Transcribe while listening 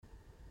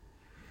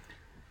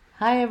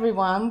Hi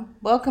everyone,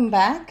 welcome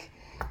back.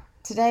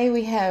 Today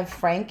we have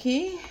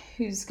Frankie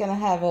who's going to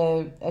have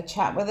a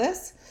chat with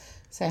us.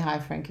 Say hi,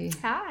 Frankie.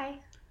 Hi.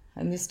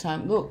 And this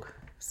time, look,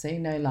 see,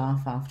 no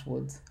laugh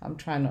afterwards. I'm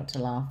trying not to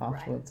laugh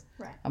afterwards.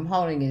 Right. I'm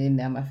holding it in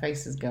now, my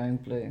face is going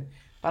blue.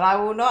 But I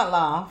will not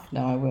laugh.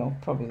 No, I will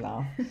probably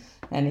laugh.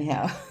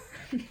 Anyhow,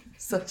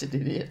 such an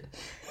idiot.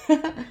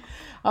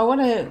 I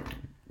want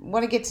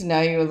to get to know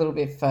you a little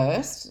bit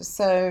first.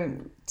 So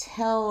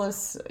tell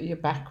us your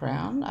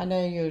background. I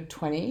know you're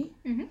 20.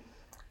 Mm-hmm.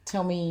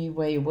 Tell me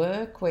where you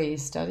work, where you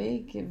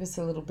study. Give us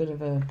a little bit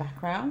of a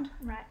background.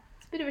 Right.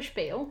 It's a bit of a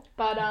spiel,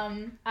 but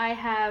I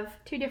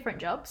have two different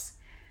jobs.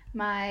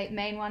 My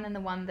main one and the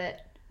one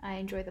that I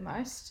enjoy the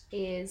most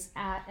is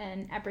at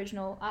an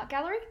Aboriginal art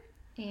gallery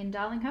in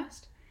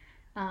Darlinghurst.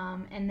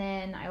 And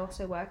then I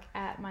also work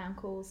at my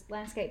uncle's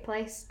landscape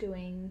place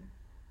doing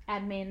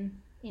admin,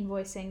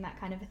 invoicing, that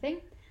kind of a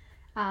thing.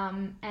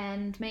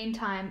 And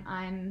meantime,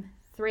 I'm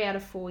 3 out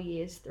of 4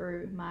 years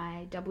through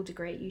my double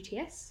degree at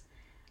UTS.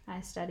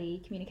 I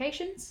study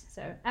communications,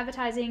 so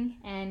advertising,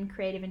 and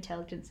creative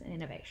intelligence and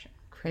innovation.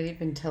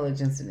 Creative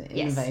intelligence and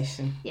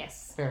innovation.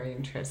 Yes. Very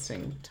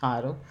interesting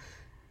title.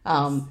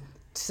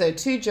 So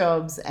 2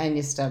 jobs and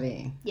you're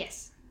studying.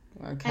 Yes.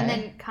 Okay. And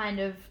then kind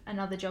of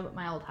another job at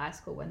my old high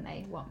school when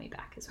they want me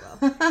back as well.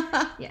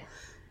 Yeah.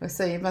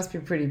 So you must be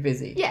pretty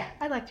busy. Yeah,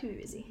 I like to be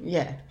busy.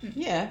 Yeah.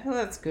 Yeah, well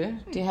that's good.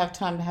 Do you have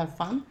time to have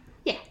fun?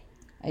 Yeah.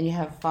 And you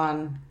have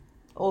fun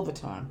all the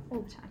time?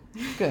 All the time.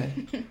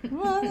 Good.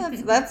 Well,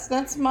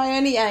 that's my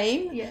only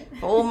aim. Yeah.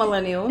 For all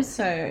millennials,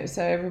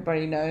 so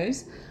everybody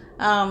knows.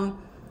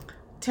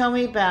 Tell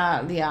me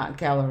about the art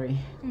gallery.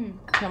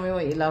 Tell me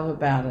what you love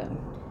about it.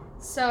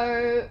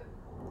 So,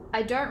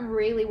 I don't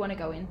really want to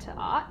go into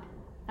art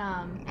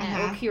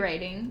or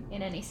curating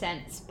in any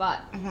sense,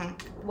 but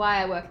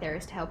why I work there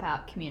is to help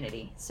out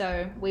community.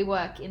 So, we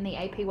work in the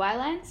APY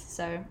lands,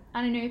 so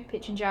Anangu,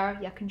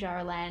 Pitjantjatjara,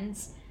 Yunkanjatjara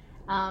lands.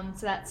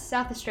 So that's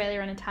South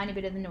Australia and a tiny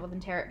bit of the Northern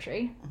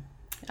Territory.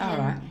 All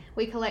right.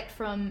 We collect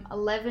from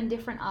 11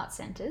 different art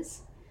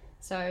centres.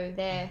 So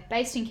they're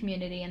based in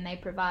community and they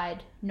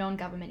provide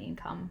non-government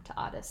income to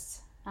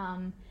artists.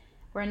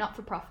 We're a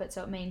not-for-profit,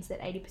 so it means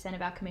that 80%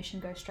 of our commission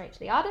goes straight to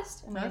the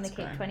artist and we only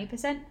keep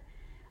 20%.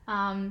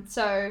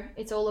 So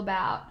it's all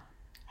about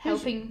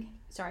helping...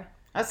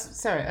 I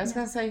was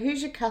going to say,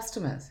 who's your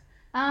customers?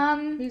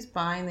 Who's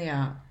buying the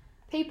art?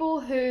 People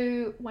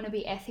who want to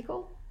be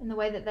ethical in the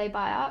way that they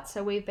buy art.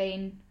 So we've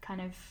been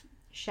kind of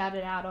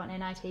shouted out on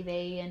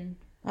NITV and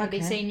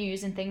BBC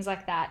News and things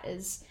like that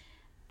as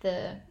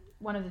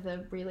one of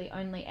the really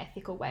only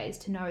ethical ways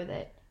to know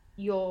that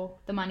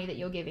the money that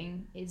you're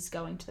giving is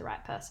going to the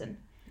right person.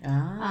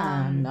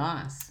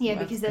 Nice. Yeah,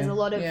 That's because there's good. a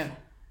lot of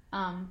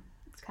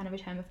it's kind of a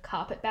term of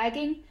carpet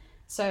bagging.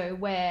 So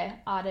where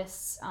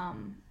artists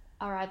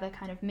are either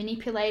kind of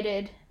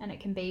manipulated, and it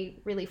can be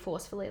really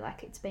forcefully,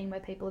 like it's been where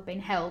people have been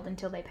held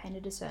until they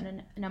painted a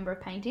certain number of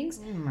paintings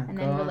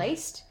then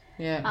released.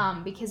 Yeah.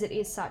 Because it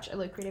is such a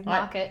lucrative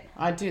market.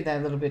 I do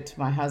that a little bit to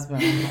my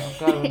husband. I've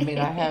got to admit,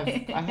 I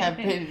have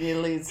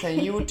people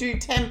saying, you will do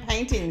 10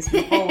 paintings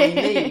before we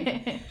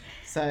leave.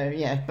 So,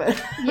 yeah,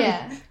 but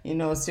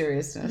in all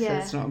seriousness,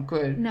 it's not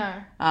good.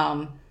 No.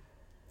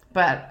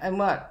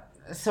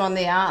 So on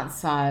the art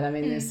side, I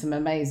mean, there's some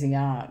amazing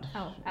art.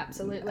 Oh,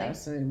 absolutely.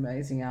 Absolutely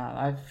amazing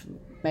art.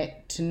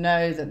 To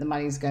know that the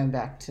money's going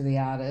back to the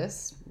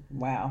artist,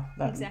 wow.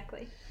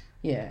 Exactly.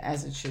 Yeah,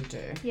 as it should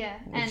do. Yeah.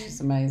 Which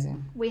is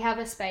amazing. We have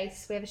a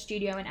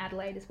studio in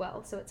Adelaide as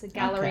well. So it's a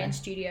gallery and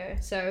studio.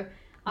 So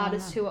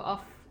artists who are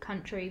off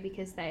country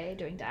because they're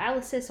doing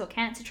dialysis or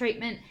cancer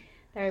treatment,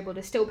 they're able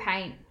to still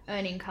paint,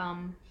 earn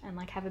income, and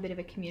like have a bit of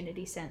a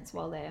community sense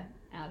while they're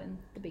out in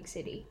the big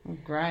city.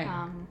 Great.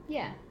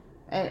 Yeah.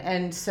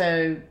 And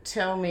so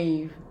tell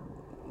me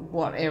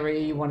what area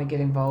you want to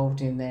get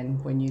involved in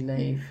then when you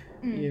leave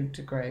your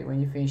degree, when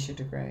you finish your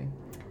degree.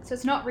 So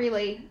it's not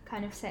really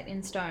kind of set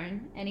in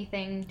stone.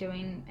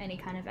 Doing any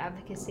kind of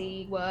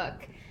advocacy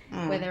work,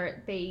 whether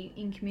it be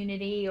in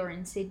community or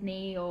in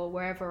Sydney or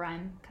wherever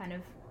I'm kind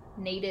of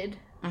needed,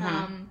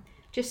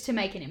 just to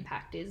make an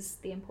impact is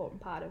the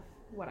important part of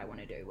what I want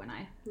to do when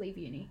I leave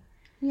uni.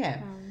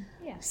 Yeah.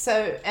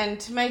 So, and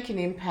to make an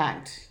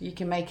impact, you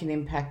can make an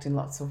impact in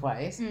lots of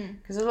ways.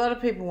 Because a lot of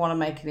people want to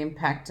make an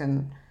impact,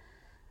 and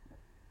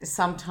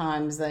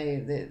sometimes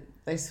they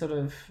sort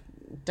of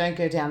don't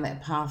go down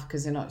that path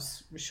because they're not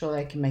sure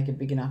they can make a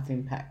big enough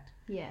impact.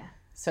 Yeah.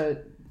 So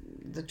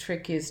the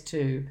trick is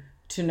to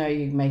know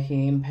you're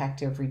making an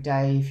impact every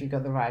day if you've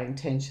got the right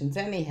intentions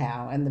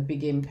anyhow, and the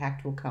big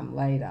impact will come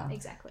later.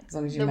 Exactly. As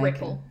long as you the make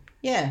ripple.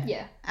 Yeah.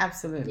 Yeah.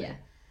 Absolutely. Yeah.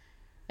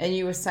 And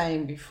you were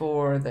saying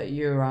before that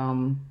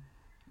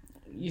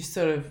you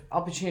sort of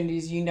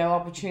opportunities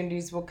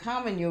will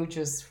come and you'll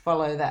just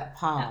follow that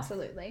path.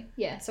 Absolutely.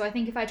 Yeah. So I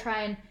think if I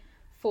try and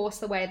force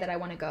the way that I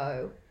want to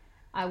go,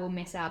 I will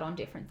miss out on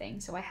different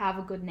things. So I have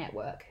a good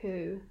network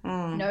who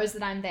knows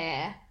that I'm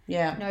there,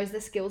 knows the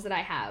skills that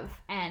I have,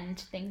 and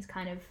things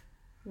kind of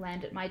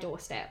land at my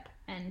doorstep.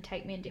 and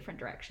take me in different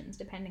directions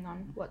depending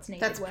on what's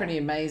needed. That's where. pretty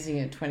amazing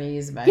at 20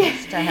 years of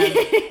age to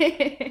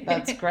have.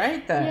 That's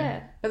great though.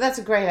 Yeah. But that's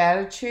a great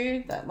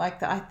attitude.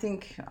 I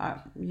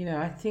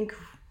think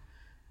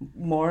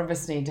more of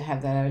us need to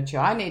have that attitude.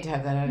 I need to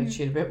have that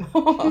attitude a bit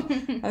more.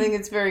 I think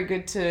it's very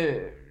good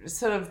to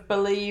sort of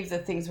believe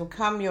that things will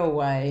come your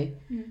way.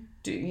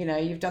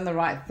 You've done the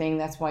right thing.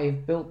 That's why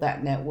you've built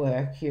that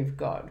network. You've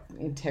got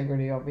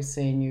integrity,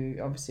 obviously, and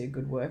you're obviously a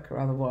good worker.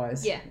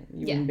 Otherwise, you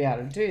wouldn't be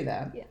able to do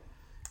that. Yeah.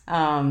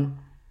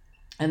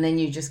 And then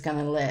you're just going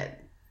to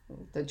let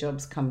the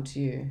jobs come to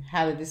you.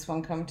 How did this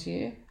one come to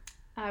you?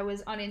 I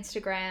was on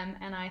Instagram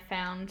and I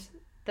found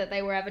that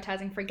they were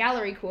advertising for a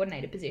gallery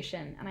coordinator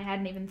position, and I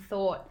hadn't even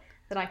thought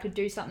that I could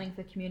do something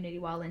for community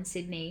while in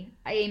Sydney.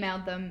 I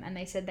emailed them and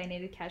they said they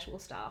needed casual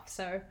staff,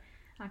 so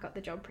I got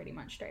the job pretty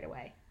much straight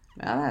away.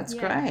 Oh, that's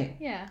great.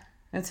 Yeah.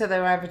 And so they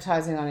were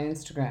advertising on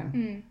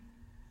Instagram.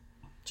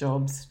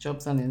 Jobs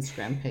on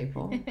Instagram,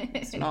 people.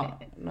 It's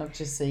not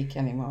just Seek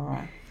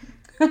anymore,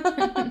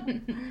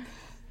 right?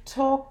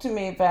 Talk to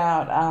me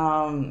about,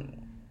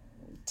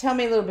 tell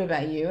me a little bit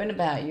about you and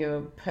about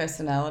your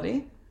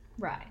personality.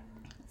 Right.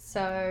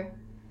 So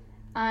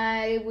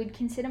I would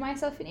consider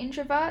myself an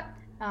introvert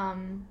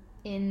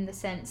in the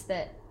sense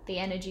that the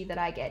energy that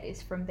I get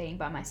is from being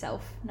by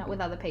myself, not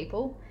with other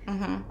people.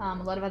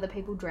 A lot of other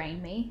people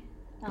drain me.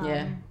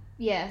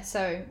 Yeah,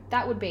 so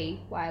that would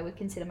be why I would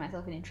consider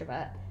myself an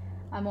introvert.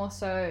 I'm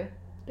also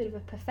a bit of a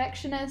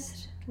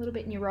perfectionist, a little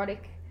bit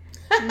neurotic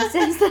in the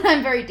sense that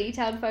I'm very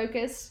detailed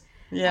focused,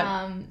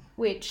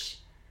 which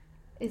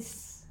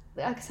is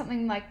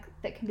something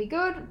that can be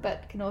good,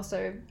 but can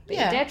also be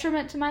a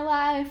detriment to my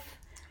life.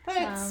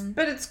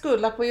 But it's good.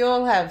 Like we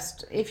all have.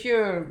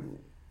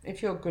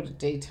 If you're good at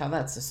detail,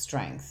 that's a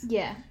strength.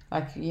 Yeah.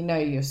 Like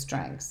your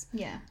strengths.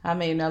 Yeah. I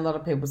mean, a lot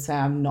of people say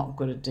I'm not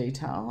good at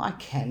detail. I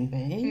can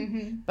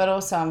be, but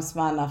also I'm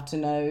smart enough to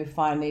know if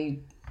I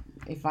need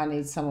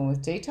someone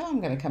with detail,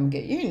 I'm going to come and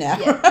get you now.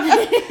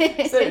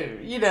 Yeah. So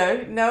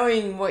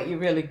knowing what you're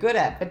really good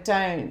at, but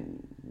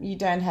you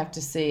don't have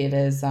to see it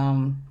as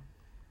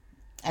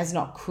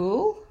not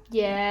cool.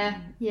 Yeah.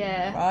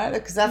 Right?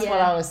 Because that's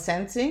what I was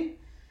sensing.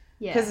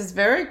 Yeah. Because it's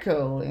very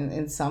cool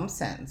in some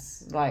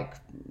sense. Like,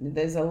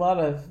 there's a lot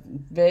of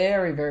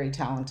very, very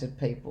talented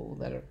people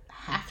that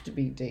have to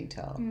be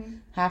detailed,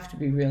 have to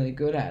be really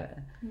good at it.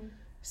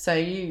 So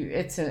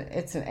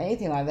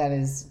anything like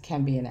that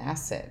can be an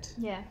asset.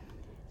 Yeah.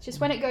 It's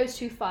just when it goes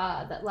too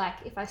far that, like,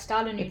 if I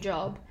start a new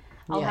job,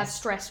 I'll have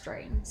stress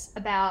dreams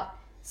about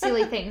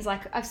silly things.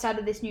 Like, I've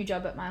started this new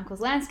job at my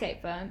uncle's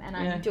landscape firm and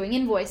I'm doing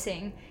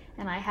invoicing,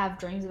 and I have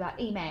dreams about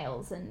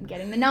emails and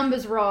getting the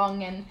numbers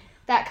wrong and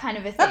that kind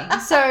of a thing.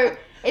 So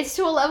it's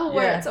to a level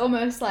where it's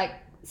almost like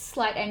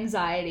slight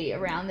anxiety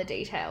around the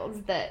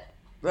details that...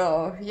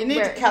 Well, you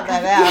need to cut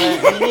that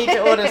out. You need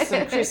to order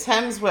some Chris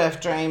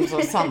Hemsworth dreams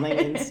or something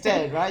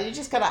instead, right? You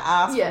just got to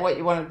ask for what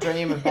you want to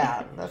dream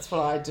about. That's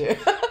what I do.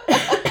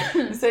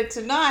 So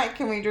tonight,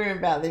 can we dream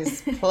about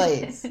this,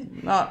 please?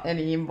 Not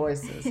any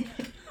invoices.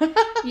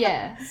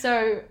 Yeah.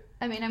 So,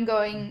 I mean, I'm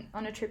going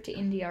on a trip to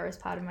India as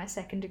part of my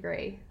second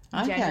degree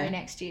in January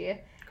next year.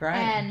 Great.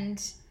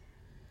 And...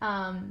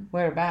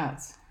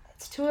 whereabouts?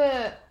 It's to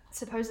a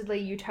supposedly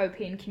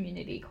utopian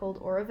community called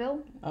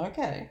Auroville.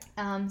 Okay.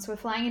 So we're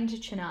flying into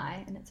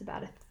Chennai, and it's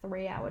about a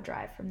 3-hour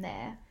drive from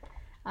there.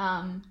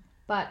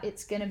 But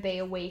it's going to be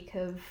a week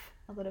of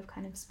a lot of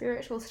kind of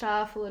spiritual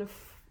stuff, a lot of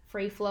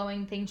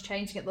free-flowing things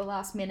changing at the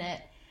last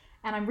minute.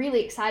 And I'm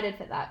really excited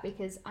for that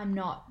because I'm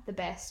not the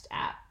best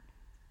at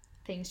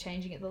things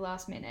changing at the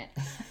last minute.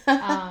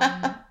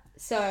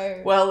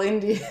 So well,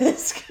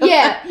 India's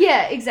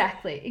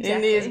exactly.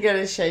 India's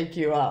gonna shake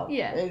you up.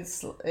 Yeah,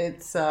 it's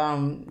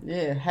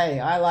Hey,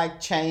 I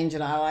like change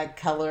and I like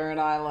color and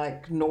I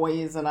like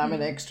noise and I'm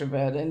an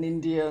extrovert. And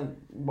India,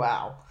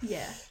 wow,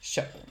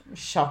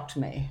 shocked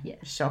me. Yeah,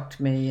 shocked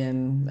me.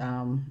 And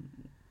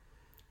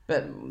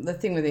but the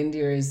thing with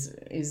India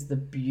is the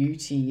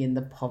beauty and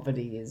the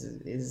poverty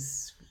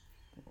is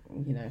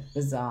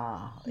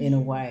bizarre in a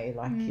way.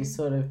 Like you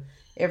sort of.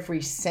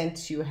 Every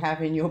sense you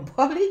have in your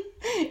body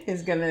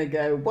is going to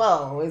go,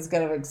 whoa, it's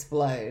going to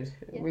explode,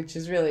 which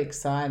is really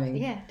exciting.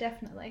 Yeah,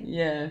 definitely.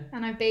 Yeah.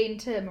 And I've been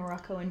to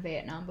Morocco and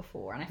Vietnam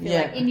before, and I feel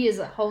like India's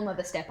a whole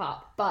nother step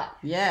up. But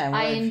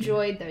I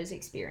enjoyed those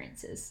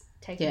experiences,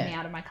 taking me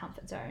out of my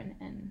comfort zone.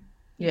 And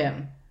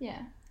Yeah.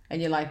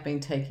 And you like being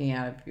taken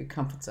out of your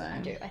comfort zone.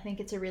 I do. I think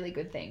it's a really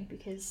good thing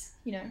because,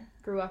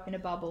 grew up in a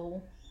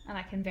bubble, and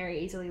I can very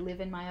easily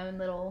live in my own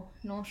little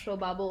North Shore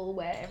bubble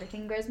where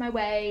everything goes my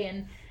way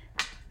and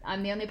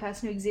I'm the only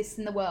person who exists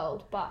in the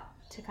world, but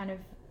to kind of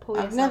pull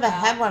yourself out. I've never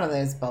had one of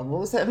those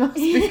bubbles. That must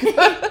be good.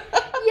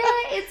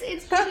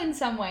 It's good in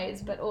some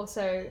ways, but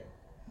also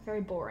very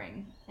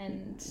boring.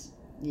 And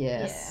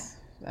yes,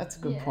 that's a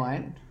good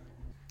point.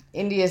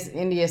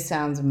 India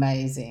sounds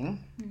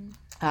amazing.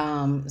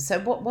 So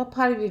what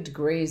part of your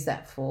degree is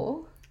that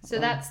for? So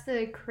that's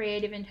the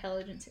creative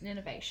intelligence and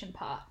innovation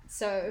part.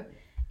 So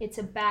it's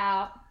a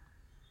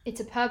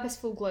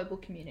purposeful global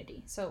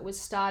community. So it was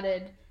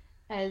started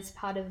as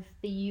part of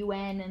the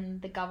UN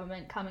and the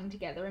government coming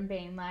together and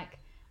being like,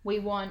 we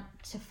want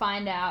to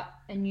find out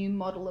a new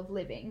model of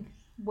living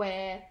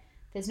where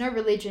there's no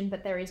religion,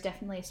 but there is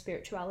definitely a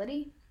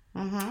spirituality.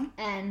 Mm-hmm.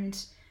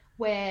 And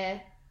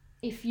where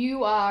if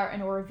you are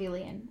an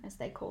Aurovilian, as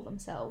they call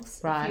themselves,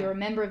 Right. if you're a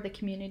member of the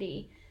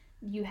community,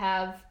 you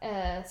have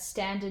a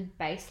standard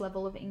base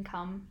level of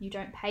income. You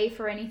don't pay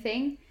for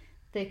anything.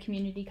 The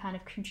community kind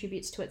of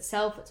contributes to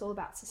itself. It's all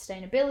about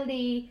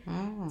sustainability.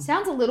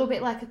 Sounds a little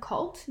bit like a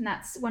cult, and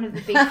that's one of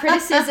the big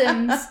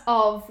criticisms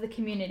of the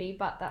community,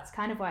 but that's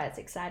kind of why it's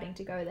exciting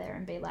to go there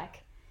and be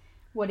like,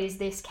 what is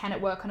this? Can it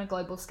work on a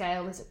global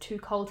scale? Is it too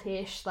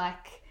cultish?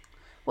 Like,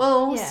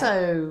 Well,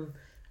 also,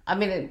 I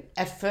mean,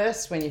 at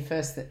first, when you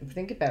first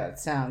think about it, it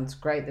sounds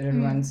great that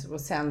everyone's, well,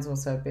 sounds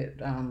also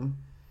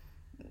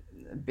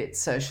a bit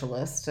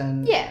socialist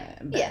and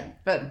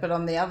but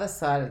on the other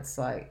side it's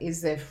like,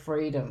 is there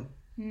freedom?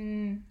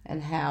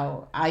 And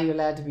how are you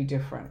allowed to be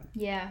different?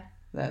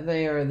 That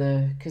they are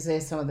because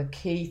they're some of the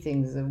key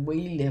things that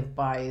we live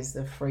by is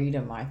the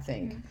freedom, I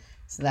think.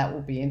 So that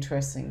will be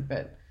interesting,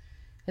 but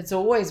it's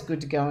always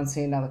good to go and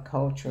see another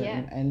culture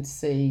and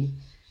see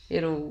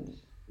it'll,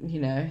 you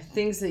know,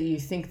 things that you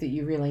think that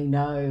you really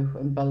know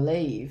and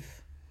believe.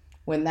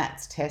 When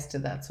that's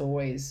tested, that's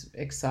always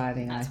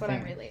exciting. That's what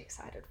I'm really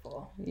excited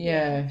for.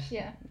 Yeah.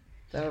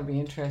 That'll be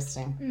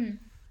interesting.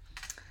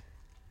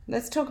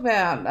 Let's talk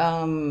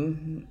about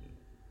you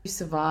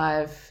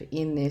survive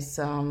in this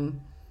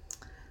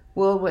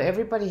world where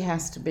everybody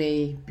has to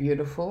be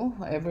beautiful,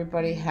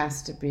 everybody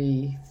has to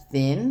be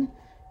thin,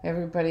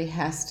 everybody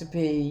has to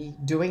be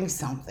doing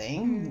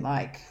something.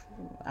 Like,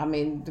 I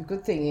mean, the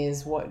good thing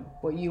is what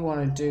you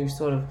want to do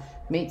sort of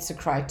meets the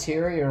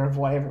criteria of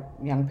whatever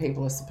young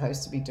people are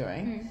supposed to be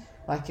doing.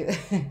 Like,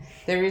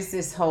 there is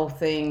this whole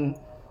thing,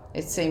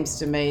 it seems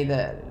to me,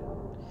 that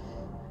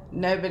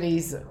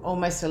nobody's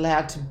almost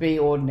allowed to be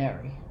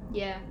ordinary.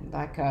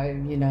 Like, I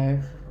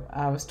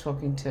was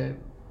talking to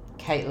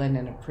Caitlin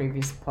in a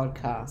previous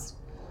podcast,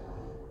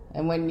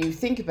 and when you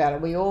think about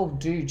it, we all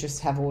do just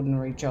have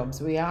ordinary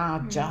jobs. We are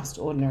just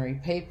ordinary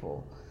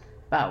people,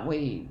 but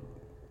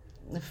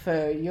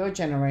for your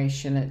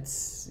generation,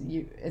 it's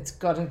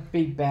got to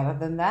be better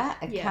than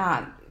that. It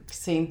can't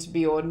seem to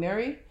be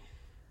ordinary.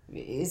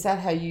 Is that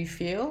how you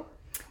feel?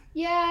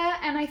 Yeah,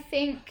 and I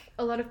think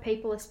a lot of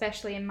people,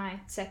 especially in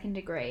my second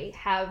degree,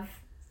 have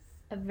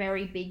a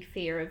very big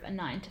fear of a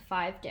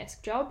 9-to-5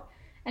 desk job.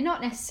 And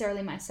not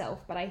necessarily myself,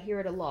 but I hear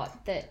it a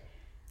lot, that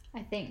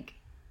I think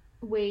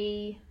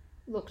we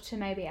look to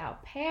maybe our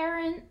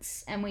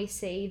parents and we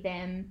see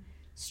them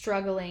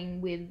struggling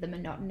with the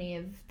monotony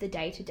of the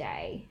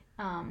day-to-day.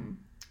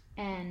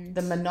 And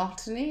the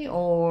monotony,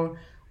 or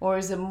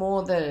is it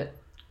more that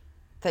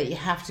you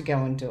have to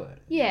go and do it?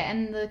 Yeah,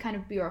 and the kind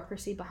of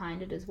bureaucracy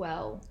behind it as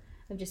well,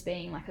 of just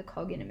being like a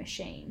cog in a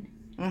machine.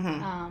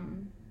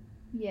 And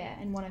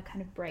want to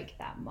kind of break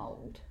that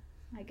mold,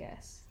 I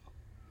guess.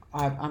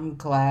 I'm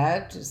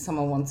glad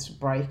someone wants to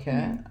break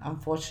it.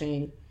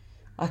 Unfortunately,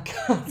 I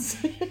can't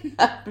see it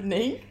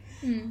happening.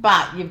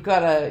 But you've got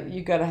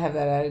to have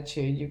that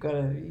attitude. You've got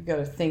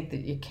to think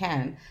that you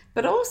can.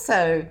 But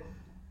also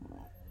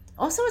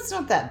it's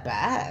not that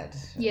bad.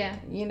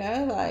 You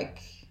know,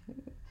 like,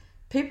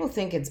 people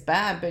think it's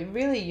bad, but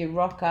really you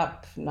rock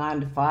up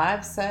 9 to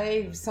 5,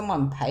 say, if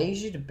someone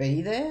pays you to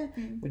be there,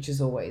 which is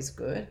always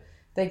good.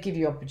 They give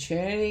you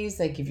opportunities,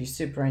 they give you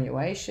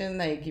superannuation,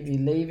 they give you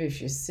leave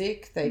if you're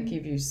sick, they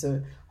give you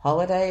some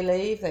holiday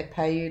leave, they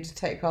pay you to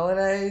take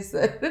holidays.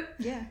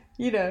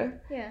 You know,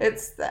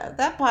 it's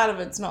that part of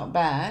it's not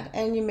bad.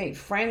 And you meet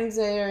friends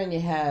there and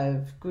you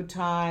have good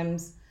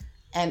times.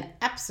 And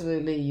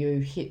absolutely you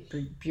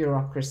hit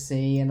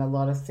bureaucracy and a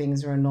lot of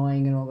things are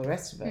annoying and all the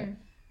rest of it.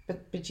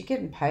 But you're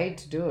getting paid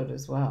to do it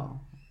as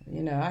well.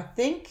 You know, I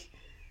think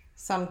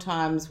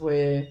sometimes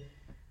we're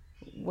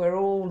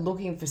all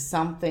looking for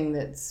something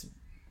that's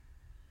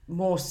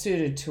more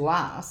suited to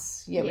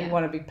us, yet we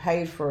want to be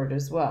paid for it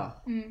as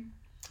well.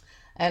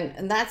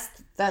 And that's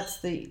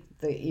the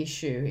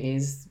issue,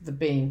 is the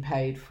being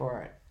paid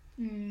for it.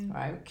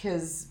 Right?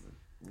 Because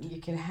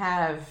you can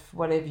have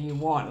whatever you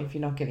want if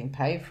you're not getting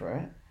paid for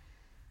it.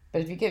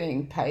 But if you're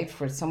getting paid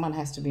for it, someone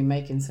has to be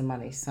making some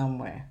money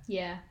somewhere.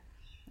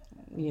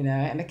 You know,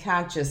 and it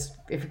can't just,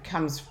 if it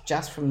comes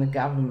just from the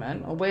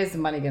government, or where's the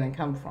money going to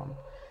come from?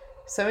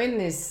 So in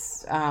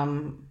this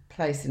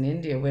place in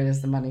India, where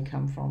does the money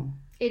come from?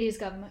 It is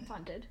government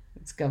funded.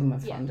 It's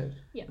government funded.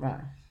 Right.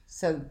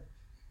 So,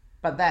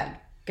 but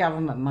that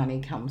government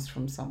money comes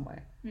from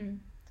somewhere. You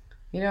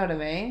know what I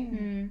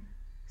mean?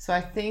 So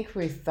I think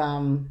with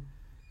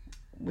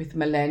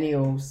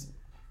millennials,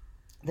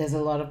 there's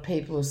a lot of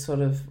people who sort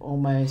of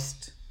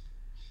almost,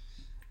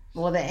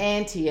 well, they're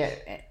anti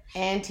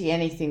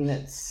anything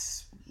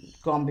that's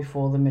gone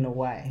before them in a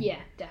way. Yeah,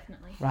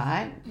 definitely.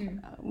 Right?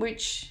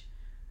 Which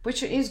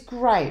is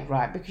great,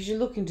 right? Because you're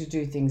looking to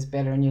do things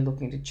better and you're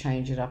looking to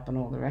change it up and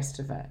all the rest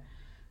of it.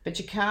 But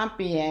you can't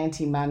be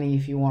anti-money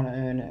if you want to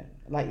earn it.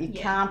 Like, you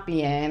can't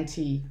be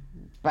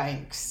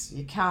anti-banks.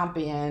 You can't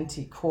be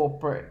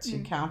anti-corporates. You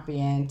can't be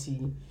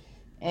anti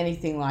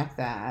anything like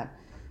that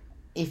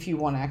if you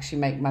want to actually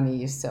make money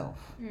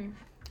yourself.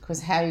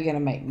 Because how are you going to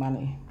make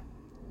money?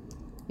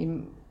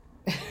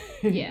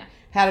 Yeah.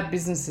 How do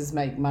businesses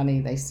make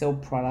money? They sell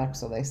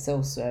products or they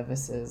sell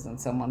services, and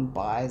someone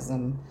buys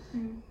them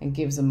and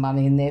gives them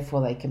money, and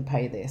therefore they can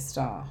pay their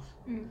staff.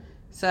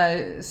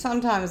 So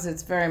sometimes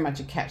it's very much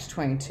a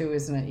catch-22,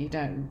 isn't it? You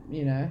don't,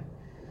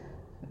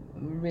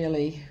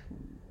 really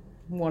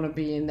want to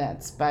be in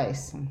that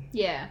space.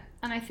 Yeah.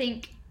 And I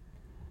think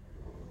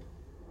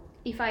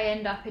if I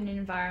end up in an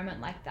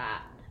environment like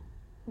that,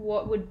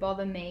 what would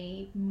bother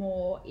me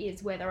more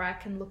is whether I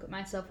can look at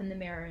myself in the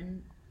mirror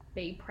and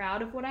be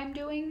proud of what I'm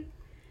doing.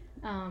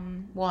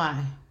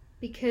 Why?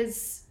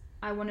 Because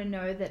I want to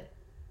know that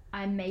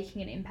I'm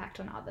making an impact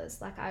on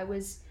others. Like, I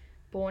was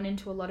born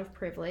into a lot of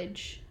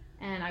privilege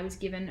and I was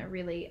given a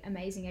really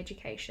amazing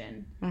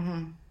education.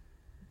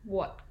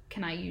 What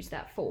can I use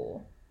that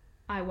for?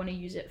 I want to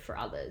use it for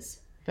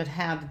others. But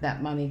how did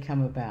that money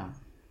come about?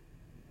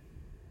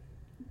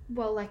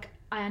 Well, like,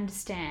 I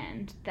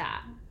understand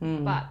that,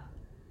 but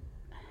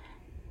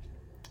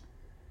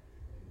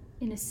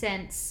in a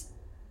sense,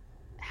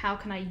 how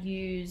can I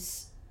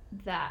use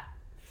that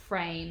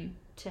frame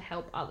to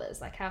help others?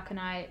 Like, how can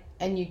I...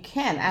 And you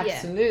can,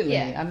 absolutely.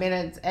 Yeah. I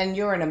mean, and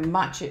you're in a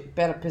much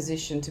better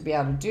position to be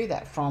able to do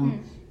that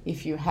from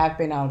if you have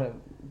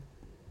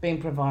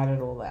been provided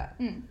all that.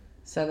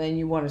 So then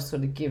you want to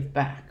sort of give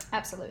back.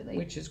 Absolutely.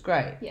 Which is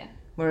great. Yeah.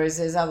 Whereas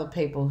there's other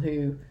people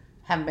who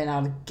haven't been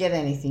able to get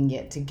anything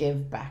yet to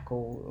give back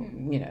or,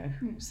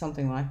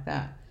 something like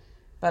that.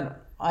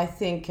 But I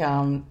think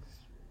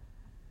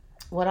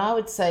what I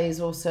would say is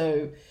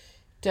also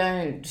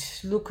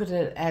don't look at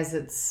it as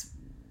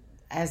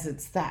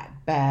it's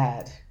that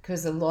bad,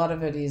 because a lot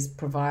of it is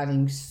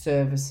providing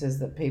services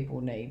that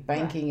people need.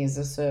 Banking is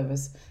a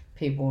service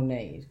people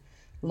need.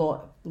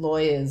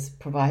 Lawyers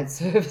provide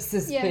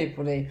services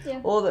people need. Yeah.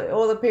 All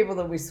the people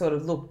that we sort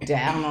of look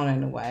down on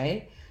in a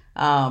way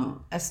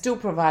are still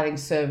providing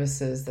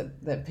services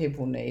that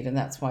people need, and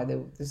that's why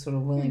they're sort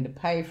of willing to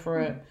pay for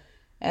it,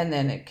 and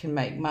then it can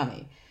make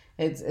money.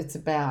 It's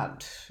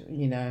about,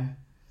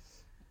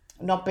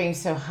 not being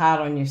so hard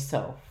on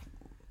yourself.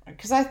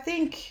 Because I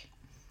think,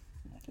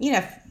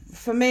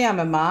 for me, I'm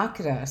a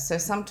marketer, so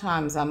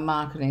sometimes I'm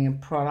marketing a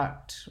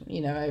product,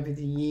 over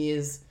the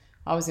years.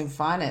 I was in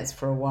finance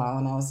for a while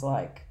and I was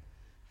like,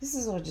 this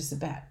is all just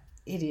about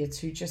idiots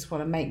who just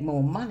want to make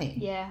more money.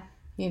 Yeah.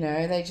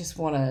 They just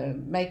want to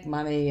make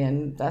money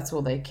and that's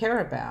all they care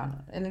about.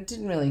 And it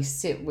didn't really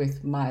sit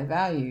with my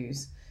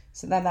values.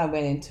 So then I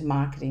went into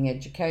marketing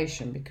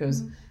education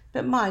because,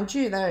 but mind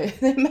you, they're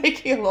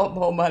making a lot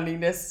more money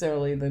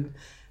necessarily than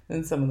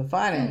some of the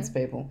finance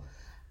people.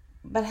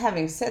 But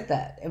having said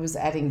that, it was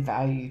adding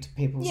value to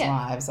people's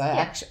lives. I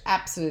actually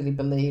absolutely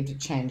believed it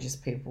changes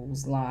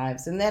people's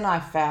lives. And then I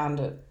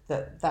found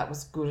that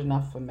was good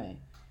enough for me.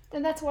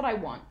 Then that's what I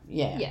want.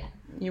 Yeah. Yeah.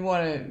 You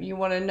want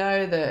to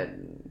know that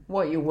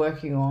what you're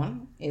working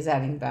on is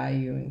adding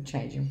value and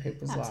changing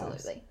people's lives.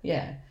 Absolutely.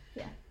 Yeah.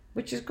 Yeah.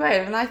 Which is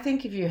great. And I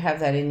think if you have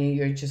that in you,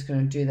 you're just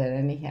going to do that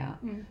anyhow.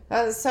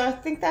 So I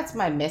think that's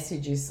my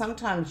message is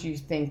sometimes you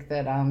think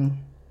that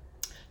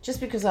just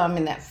because I'm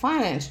in that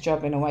finance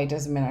job in a way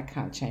doesn't mean I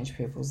can't change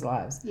people's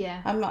lives.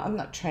 Yeah. I'm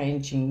not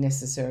changing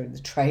necessarily the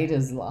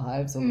traders'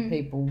 lives or the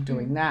people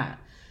doing that,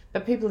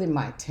 but people in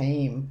my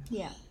team.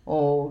 Yeah.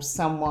 Or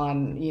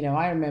someone,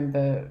 I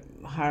remember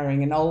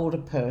hiring an older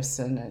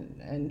person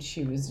and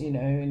she was, in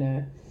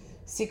her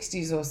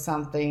 60s or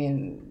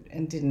something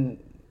and didn't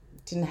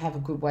have a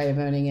good way of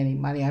earning any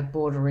money. I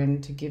brought her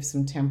in to give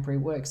some temporary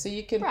work. So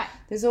you can,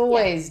 there's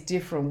always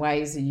different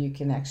ways that you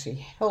can actually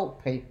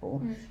help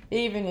people.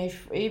 Even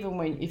if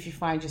you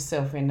find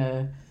yourself in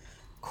a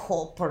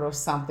corporate or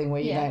something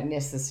where you don't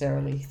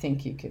necessarily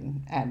think you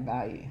can add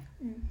value.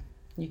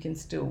 You can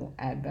still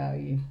add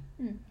value.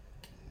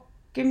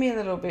 Give me a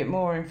little bit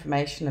more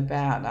information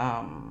about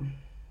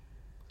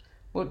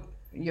what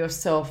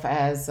yourself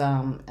as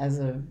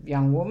a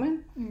young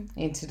woman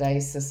in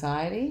today's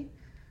society.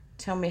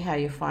 Tell me how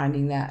you're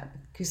finding that,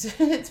 because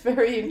it's a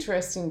very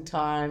interesting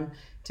time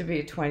to be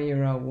a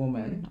 20-year-old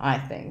woman, I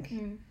think.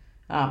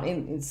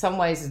 In some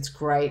ways it's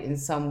great, in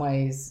some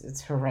ways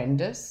it's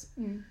horrendous.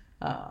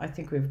 I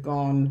think we've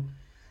gone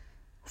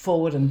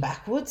forward and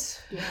backwards.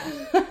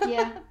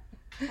 Yeah,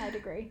 I'd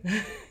agree.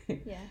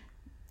 Yeah.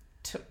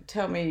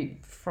 Tell me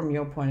from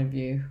your point of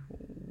view,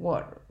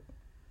 what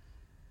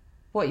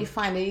you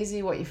find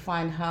easy, what you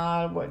find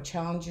hard, what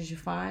challenges you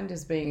find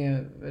as being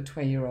a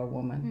 20-year-old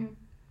woman.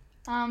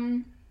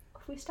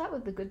 If we start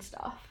with the good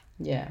stuff.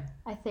 Yeah.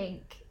 I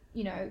think,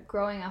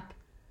 growing up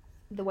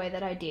the way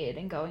that I did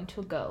and going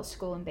to a girls'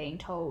 school and being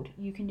told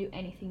you can do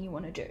anything you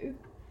want to do,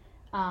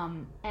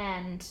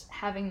 and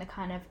having the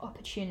kind of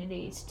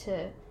opportunities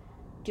to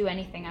do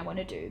anything I want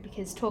to do.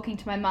 Because talking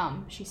to my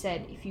mum, she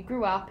said if you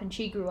grew up, and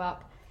she grew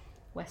up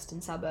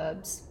western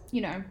suburbs,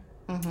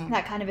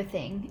 that kind of a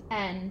thing.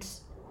 And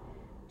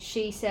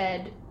she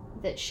said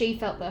that she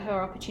felt that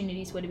her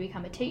opportunities were to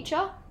become a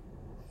teacher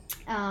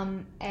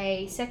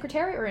a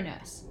secretary, or a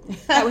nurse.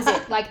 That was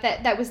it. Like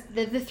that was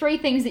the three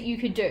things that you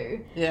could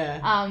do. Yeah.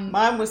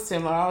 Mine was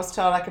similar. I was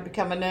told I could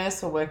become a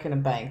nurse or work in a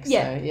bank.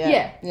 Yeah. So,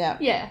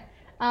 yeah.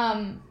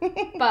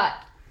 But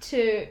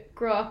to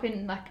grow up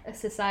in like a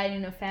society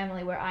and a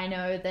family where I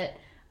know that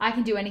I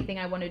can do anything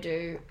I want to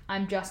do,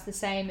 I'm just the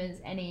same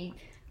as any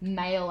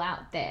male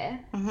out there.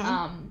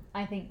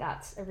 I think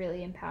that's a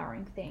really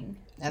empowering thing.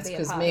 That's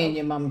because me and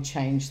your mum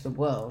changed the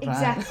world,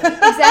 right?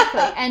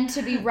 Exactly. And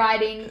to be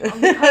riding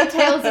on the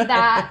coattails of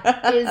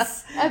that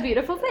is a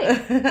beautiful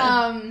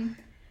thing.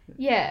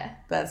 Yeah.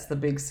 That's the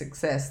big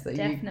success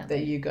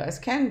that you guys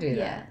can do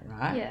that,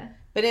 right? Yeah.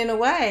 But in a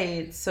way,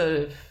 it's sort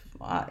of,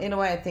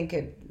 I think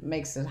it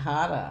makes it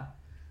harder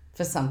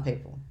for some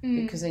people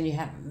because then you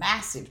have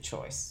massive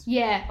choice.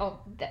 Yeah. Oh,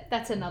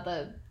 that's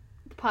another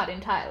part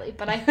entirely.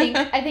 But I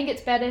think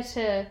it's better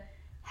to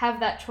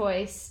have that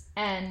choice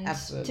and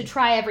Absolutely. to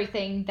try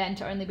everything than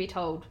to only be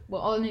told,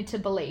 only to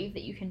believe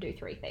that you can do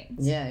three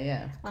things.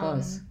 Yeah, of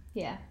course.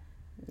 Yeah.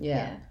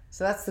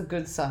 So that's the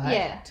good side.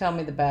 Yeah. Tell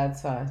me the bad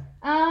side.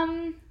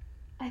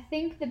 I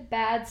think the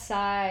bad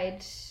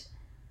side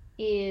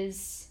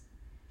is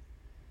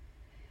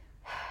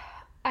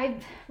I'm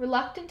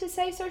reluctant to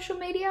say social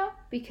media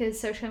because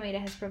social media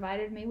has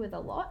provided me with a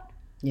lot.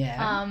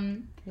 Yeah.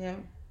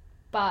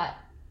 But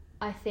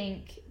I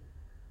think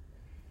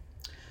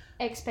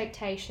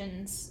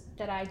expectations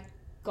that I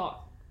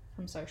got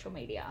from social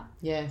media.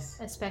 Yes.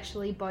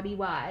 Especially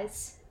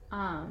body-wise.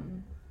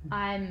 I'm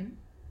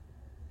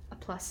a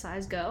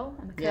plus-size girl.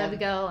 I'm a curvy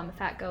girl. I'm a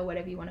fat girl.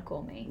 Whatever you want to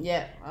call me.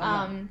 Yeah.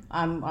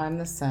 I'm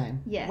the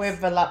same. Yes. We're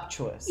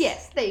voluptuous.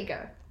 Yes. There you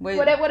go.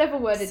 Whatever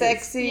word it is.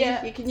 Sexy.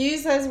 Yeah. You can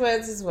use those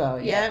words as well.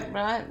 Yeah.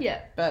 Right.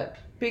 Yeah. But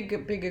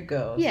bigger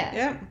girls. Yeah.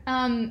 Yeah.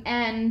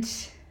 And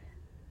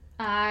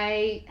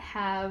I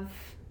have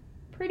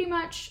pretty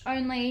much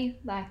only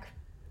like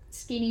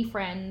skinny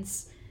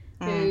friends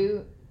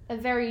who are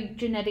very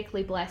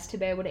genetically blessed to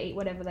be able to eat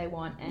whatever they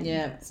want and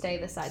stay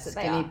the size that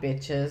they are. Skinny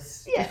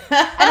bitches. Yeah. And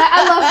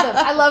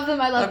I love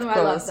them. I love them.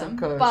 Of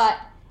course. But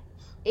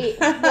it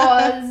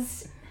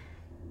was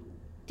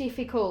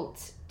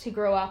difficult to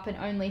grow up and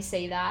only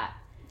see that.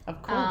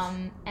 Of course.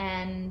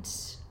 And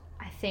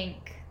I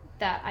think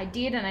that I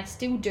did and I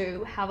still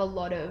do have a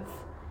lot of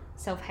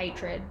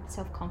self-hatred,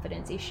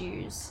 self-confidence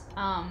issues.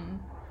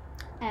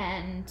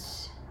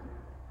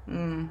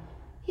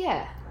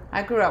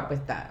 I grew up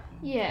with that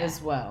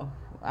as well.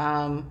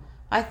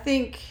 I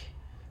think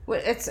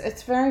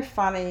it's very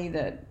funny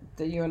that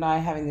you and I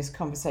are having this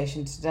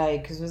conversation today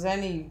because it was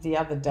only the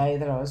other day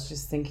that I was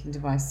just thinking to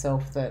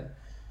myself that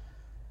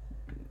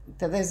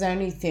there's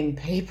only thin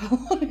people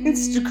on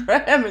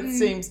Instagram, it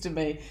seems to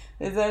me.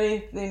 There's only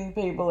thin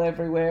people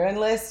everywhere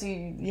unless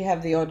you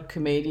have the odd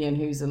comedian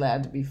who's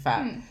allowed to be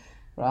fat.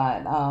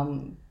 Right,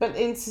 but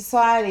in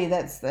society,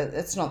 that's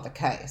not the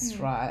case,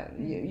 right?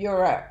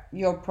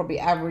 You're probably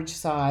average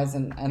size,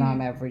 and I'm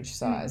average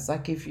size.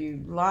 Like if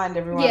you lined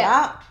everyone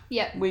up,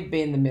 we'd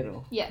be in the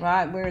middle,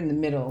 right? We're in the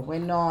middle. We're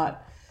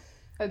not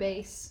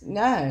obese,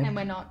 no, and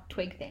we're not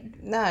twig thin.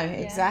 No,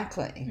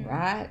 exactly,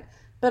 right?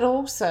 But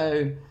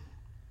also,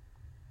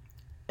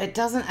 it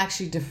doesn't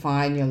actually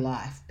define your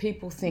life.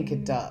 People think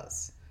it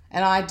does,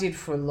 and I did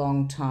for a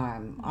long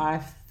time. I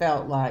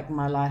felt like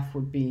my life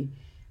would be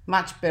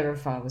much better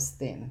if I was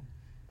thin,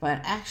 but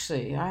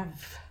actually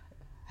I've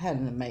had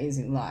an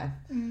amazing life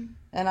and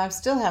I'm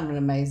still having an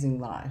amazing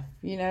life.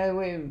 You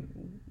know,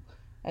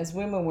 as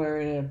women, we're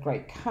in a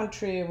great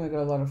country and we've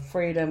got a lot of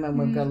freedom and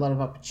we've got a lot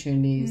of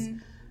opportunities,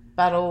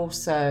 but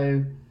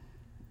also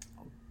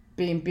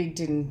being big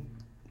didn't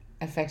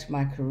affect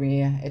my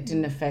career. It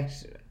didn't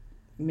affect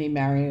me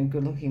marrying a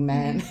good looking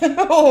man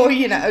or,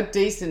 a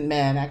decent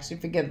man. Actually,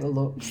 forget the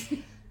looks.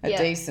 A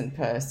decent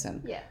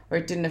person. Yeah. Or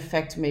it didn't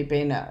affect me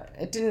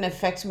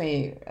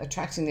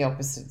attracting the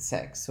opposite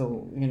sex,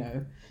 or,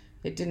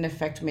 it didn't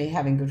affect me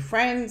having good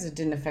friends. It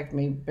didn't affect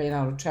me being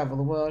able to travel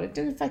the world. It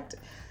didn't affect,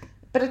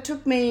 but it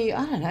took me,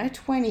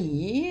 20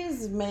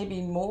 years,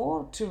 maybe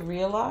more, to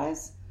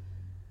realize,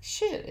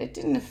 shit, it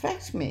didn't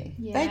affect me.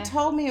 Yeah. They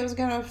told me it was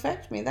going to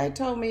affect me. They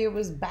told me it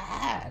was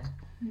bad.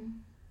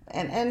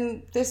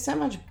 And there's so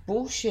much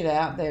bullshit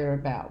out there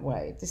about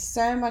weight. There's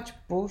so much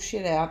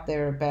bullshit out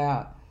there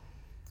about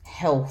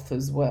health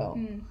as well,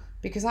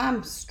 because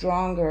I'm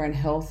stronger and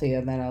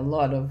healthier than a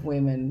lot of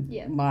women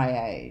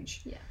my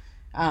age,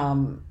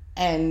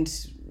 and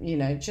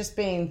just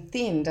being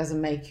thin doesn't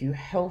make you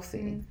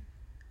healthy.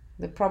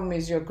 The problem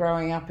is you're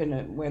growing up in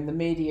it when the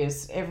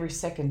media's every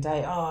second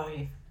day,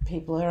 if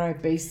people are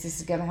obese, this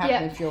is going to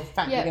happen. If you're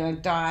fat, you're going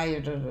to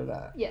die.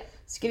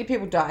 Skinny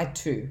people die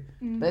too.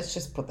 Let's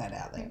just put that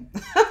out there.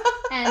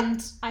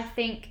 And I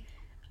think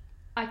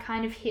I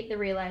kind of hit the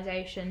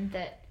realization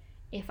that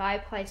if I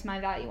placed my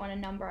value on a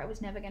number, I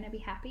was never going to be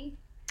happy.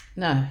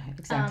 No,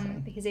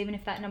 exactly. Because even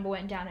if that number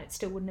went down, it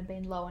still wouldn't have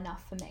been low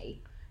enough for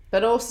me.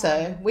 But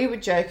also, we were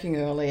joking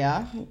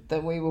earlier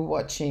that we were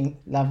watching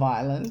Love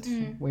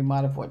Island. We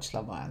might have watched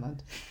Love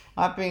Island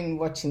I've been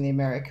watching the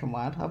American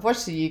one. I've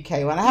watched the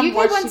UK one. I The haven't UK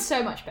watched one's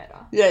so much better.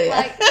 Yeah.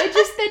 Like they're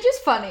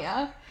just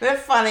funnier. They're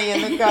funny,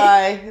 and the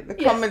guy, the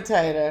Yeah.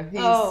 commentator, he's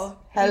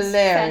He's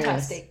hilarious.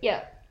 fantastic.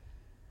 Yeah.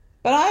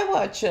 But I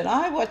watch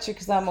it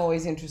because I'm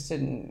always interested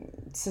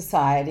in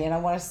society, and I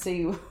want to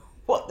see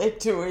what they're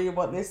doing,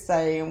 what they're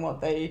saying,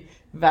 what they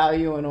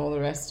value, and all the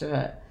rest of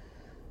it.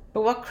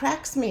 But what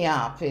cracks me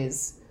up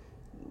is,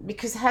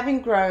 because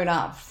having grown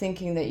up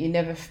thinking that you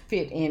never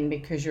fit in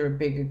because you're a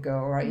bigger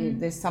girl, right?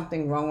 There's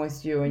something wrong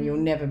with you and you'll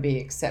never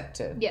be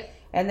accepted. Yeah.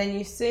 And then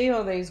you see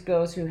all these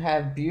girls who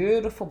have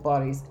beautiful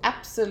bodies,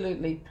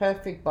 absolutely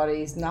perfect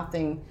bodies,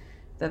 nothing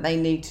that they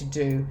need to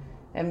do.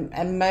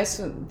 And most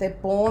of them, they're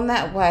born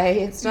that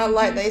way. It's not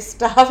like they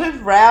started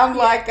round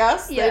like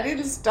us. Yeah. They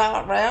didn't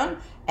start round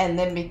and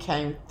then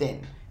became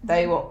thin.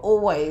 They were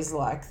always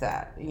like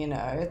that, you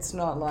know. It's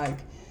not like,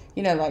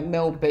 you know, like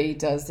Mel B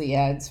does the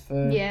ads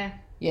for... Yeah.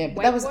 Yeah, but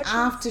Weight that was Watchers?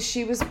 after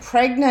she was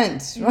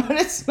pregnant, right?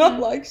 It's not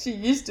like she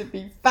used to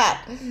be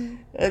fat.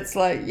 It's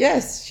like,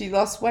 yes, she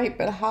lost weight,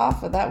 but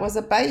half of that was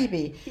a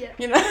baby. Yeah.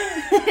 You know?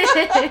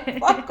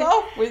 Fuck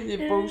off with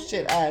your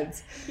bullshit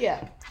ads.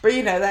 Yeah. But,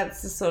 you know,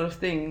 that's the sort of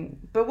thing.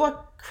 But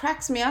what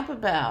cracks me up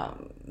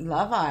about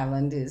Love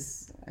Island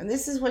is, and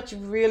this is what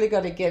you've really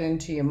got to get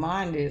into your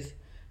mind, is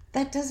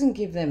that doesn't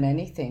give them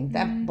anything.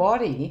 That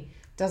body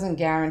doesn't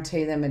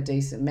guarantee them a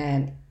decent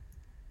man.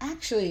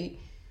 Actually...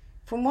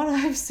 From what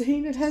I've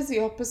seen, it has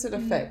the opposite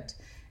effect.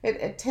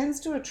 It tends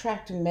to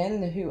attract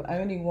men who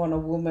only want a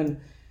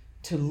woman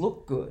to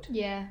look good,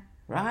 Yeah.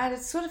 right?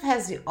 It sort of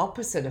has the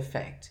opposite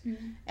effect.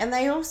 And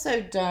they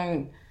also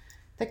don't,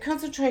 they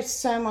concentrate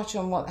so much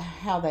on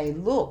how they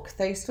look.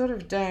 They sort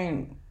of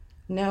don't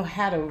know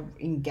how to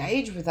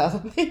engage with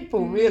other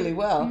people really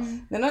well.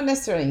 They're not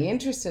necessarily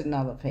interested in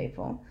other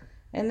people.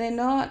 And they're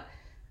not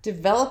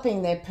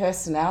developing their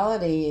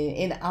personality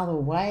in other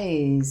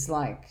ways,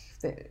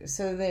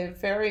 so they're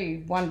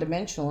very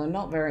one-dimensional and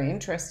not very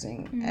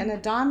interesting. And a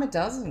dime a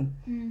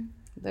dozen.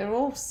 They're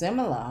all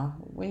similar.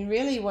 When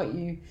really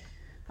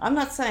I'm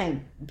not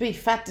saying be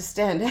fat to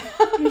stand out.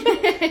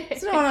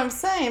 That's not what I'm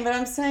saying, but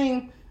I'm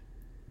saying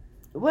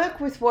work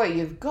with what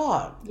you've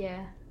got.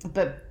 Yeah.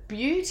 But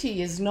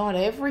beauty is not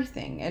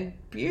everything. And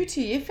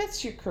beauty, if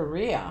it's your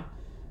career,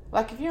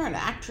 like if you're an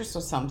actress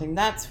or something,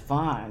 that's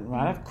fine,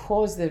 right? Of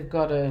course they've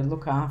got to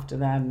look after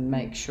that and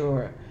make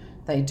sure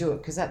they do it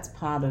because that's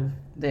part of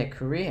their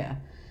career.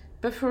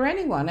 But for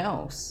anyone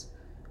else,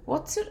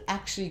 what's it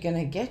actually going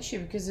to get you?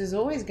 Because there's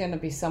always going to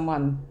be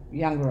someone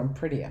younger and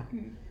prettier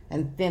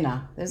and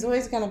thinner. There's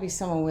always going to be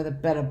someone with a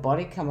better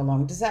body come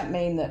along. Does that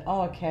mean that,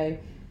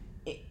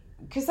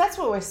 because that's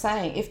what we're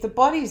saying. If the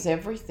body's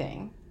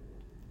everything,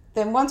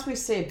 then once we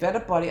see a better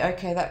body,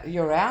 okay, that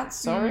you're out,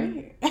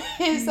 sorry.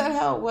 Is that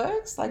how it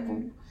works? Like,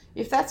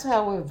 if that's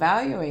how we're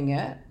valuing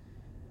it,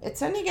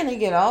 it's only going to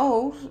get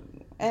old.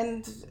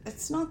 And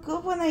it's not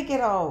good when they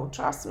get old,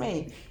 trust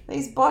me.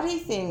 These body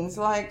things,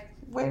 like,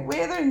 where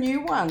are the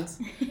new ones?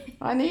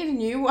 I need a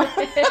new one.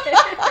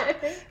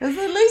 Because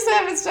at least I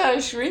haven't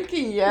started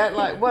shrinking yet.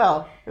 Like,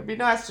 well, it'd be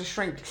nice to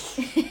shrink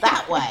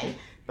that way.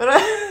 But I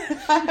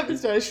haven't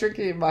started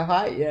shrinking in my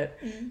height yet.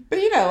 But,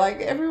 you know,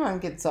 like, everyone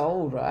gets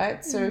old,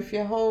 right? So if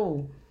your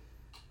whole,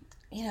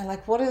 you know,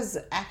 like, what does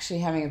actually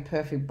having a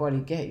perfect body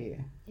get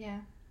you? Yeah.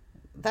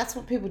 That's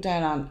what people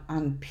don't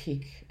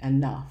unpick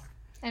enough.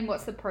 And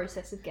what's the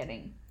process of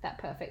getting that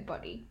perfect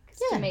body?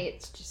 'Cause Yeah. to me,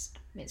 it's just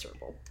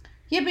miserable.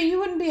 Yeah, but you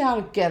wouldn't be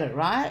able to get it,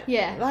 right?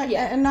 Yeah, Like,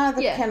 yeah. and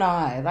neither Yeah. can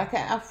I. Like,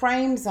 our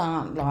frames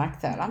aren't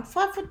like that. I'm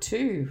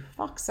 5'2".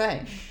 Fuck's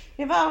sake.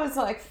 If I was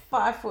like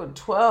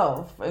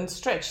 5'12" and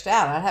stretched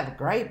out, I'd have a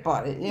great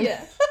body. You know?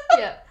 Yeah.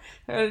 Yeah.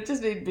 It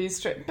just need to be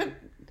stretched.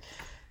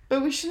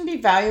 But we shouldn't be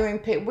valuing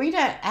people. We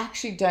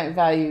don't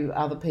value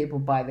other people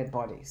by their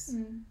bodies,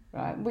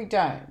 right? We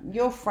don't.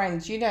 Your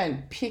friends, you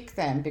don't pick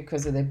them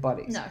because of their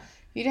bodies. No.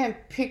 You don't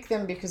pick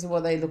them because of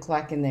what they look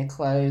like in their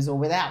clothes or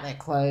without their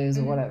clothes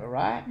or whatever,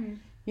 right?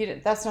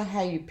 That's not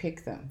how you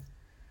pick them.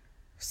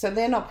 So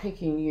they're not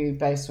picking you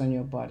based on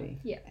your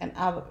body. Yeah. And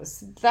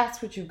others,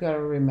 that's what you've got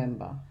to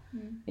remember,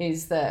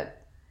 is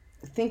that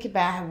think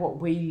about what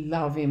we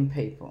love in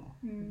people,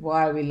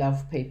 why we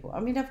love people. I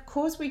mean, of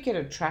course we get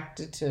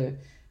attracted to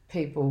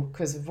people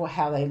because of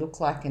how they look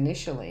like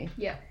initially.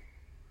 Yeah.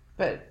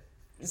 But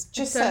it's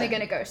just It's only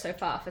going to go so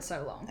far for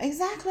so long.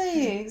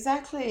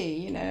 Exactly.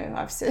 You know,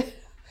 I've said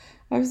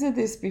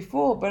this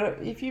before, but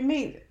if you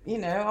meet, you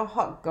know, a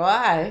hot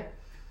guy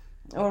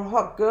or a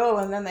hot girl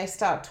and then they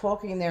start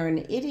talking they're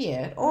an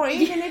idiot, or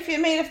even if you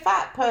meet a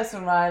fat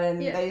person, right,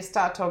 and they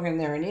start talking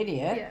they're an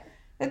idiot,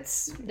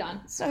 it's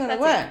Done. It's not going to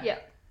That's work. it. Yeah.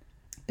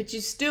 But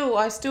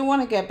I still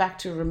want to go back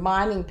to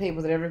reminding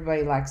people that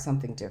everybody likes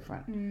something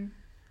different.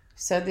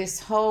 So this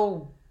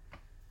whole,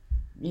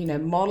 you know,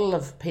 model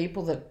of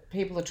people that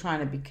people are trying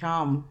to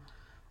become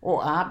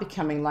or are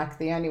becoming, like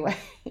the only way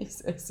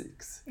is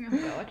Essex. Oh,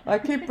 God. I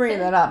keep bringing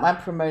that up. I'm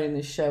promoting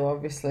this show,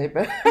 obviously,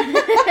 but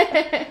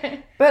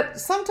but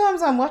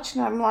sometimes I'm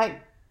watching. I'm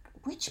like,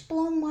 which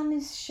blonde one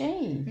is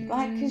she?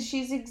 Like,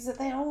 because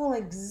they're all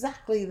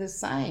exactly the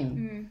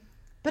same.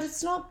 but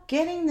it's not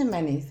getting them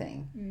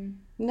anything.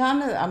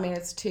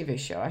 It's a TV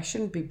show. I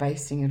shouldn't be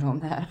basing it on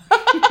that.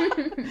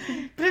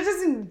 But it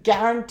doesn't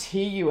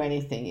guarantee you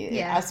anything.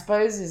 Yeah. I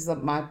suppose is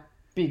my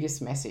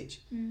biggest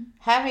message.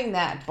 Having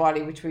that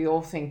body, which we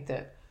all think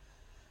that,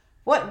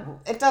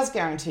 it does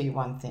guarantee you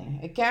one thing.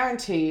 It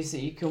guarantees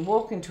that you can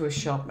walk into a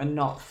shop and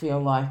not feel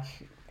like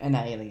an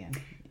alien.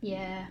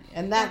 Yeah.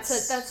 And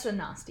that's a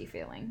nasty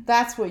feeling.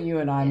 That's what you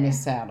and I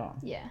miss out on.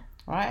 Yeah.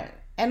 Right?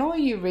 And all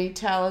you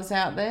retailers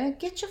out there,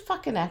 get your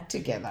fucking act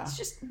together. It's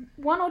just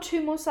 1 or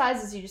 2 more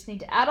sizes you just need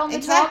to add on the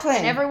Exactly. top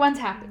and everyone's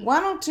happy.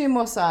 1 or 2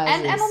 more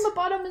sizes. And on the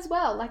bottom as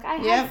well. Like, I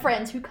have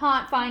friends who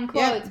can't find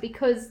clothes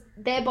because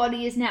their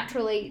body is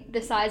naturally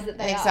the size that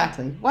they are.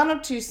 Exactly. 1 or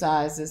 2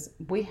 sizes.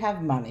 We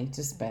have money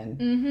to spend.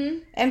 Mm-hmm.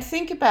 And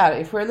think about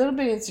it. If we're a little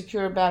bit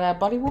insecure about our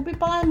body, we'll be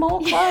buying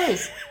more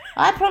clothes.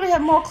 I probably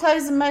have more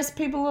clothes than most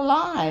people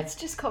alive. It's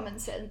just common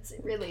sense.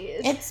 It really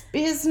is. It's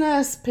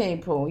business,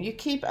 people. You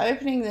keep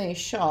opening these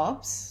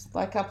shops,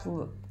 like up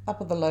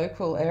at the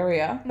local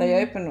area. They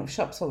open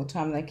shops all the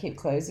time and they keep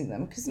closing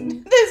them because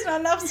there's not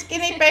enough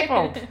skinny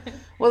people.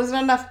 Well, there's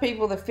not enough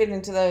people that fit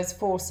into those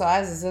 4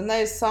 sizes, and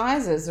those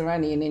sizes are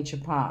only an inch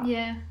apart.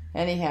 Yeah.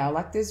 Anyhow,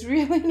 like, there's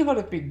really not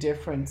a big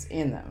difference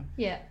in them.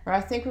 Yeah. Or I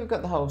think we've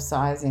got the whole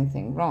sizing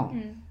thing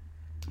wrong.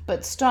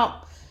 But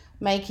stop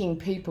making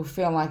people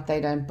feel like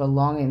they don't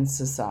belong in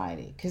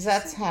society, because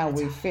that's how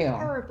we feel.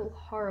 Horrible,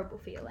 horrible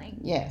feeling.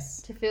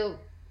 Yes. To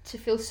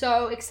feel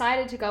so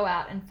excited to go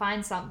out and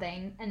find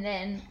something, and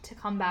then to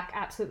come back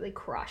absolutely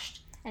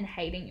crushed and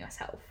hating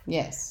yourself.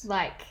 Yes.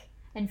 Like,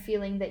 and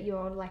feeling that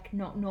you're like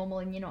not normal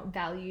and you're not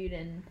valued,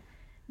 and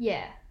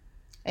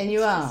And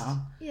you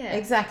are. Yeah.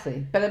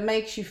 Exactly. But it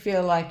makes you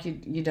feel like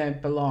you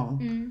don't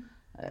belong.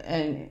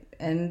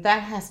 And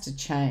that has to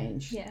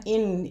change. Yeah.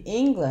 In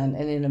England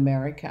and in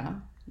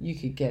America, you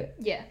could get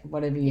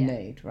whatever you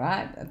need,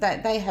 right?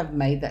 They have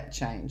made that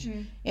change.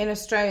 In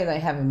Australia, they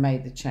haven't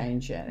made the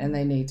change yet, and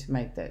they need to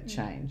make that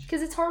change.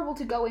 Because it's horrible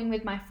to go in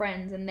with my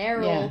friends and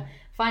they're all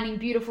finding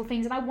beautiful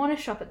things, and I want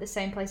to shop at the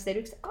same place they do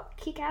because they've got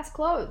kick-ass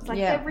clothes. Like,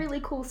 they're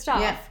really cool stuff.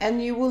 Yeah,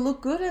 and you will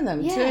look good in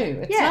them too.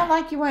 It's Yeah. not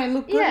like you won't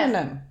look good in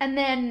them. And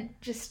then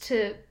just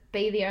to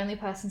be the only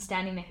person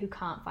standing there who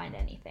can't find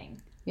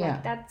anything. Yeah.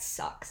 Like, that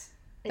sucks.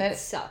 It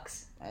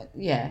sucks.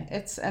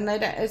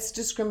 It's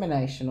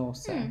discrimination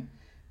also.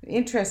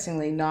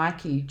 Interestingly,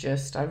 Nike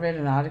I read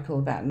an article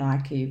about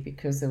Nike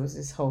because there was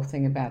this whole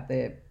thing about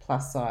their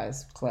plus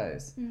size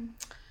clothes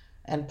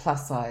and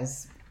plus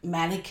size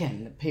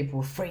mannequin that people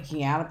were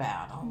freaking out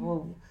about. Oh,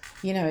 well,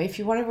 if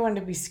you want everyone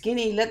to be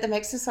skinny, let them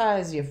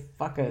exercise, you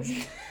fuckers.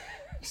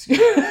 Excuse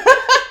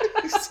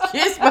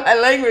my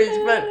language,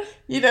 but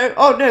they're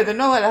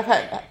not allowed to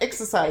have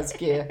exercise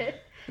gear.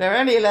 They're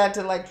only allowed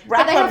to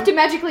wrap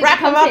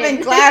them up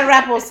in Glad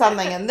wrap or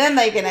something, and then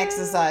they can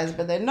exercise.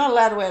 But they're not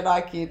allowed to wear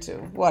Nike to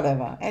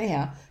whatever.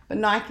 Anyhow, but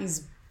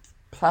Nike's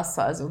plus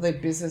size, or their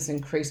business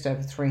increased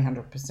over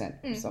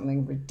 300%,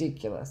 something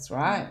ridiculous,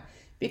 right?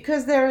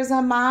 Because there is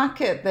a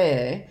market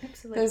there.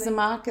 Absolutely. There's a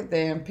market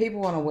there, and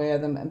people want to wear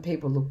them, and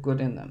people look good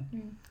in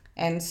them.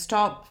 And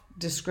stop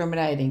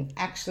discriminating.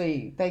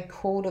 Actually, they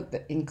called it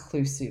the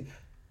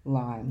inclusive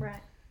line.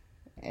 Right.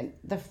 And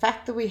the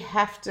fact that we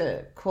have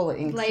to call it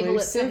inclusive. Label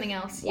it something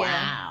else.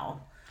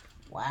 Wow.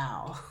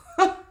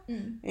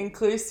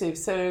 Inclusive.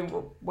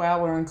 So,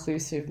 we're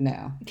inclusive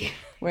now.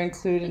 We're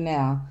included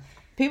now.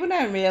 People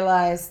don't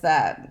realise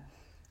that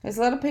there's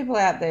a lot of people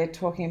out there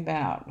talking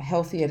about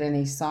healthy at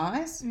any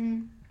size,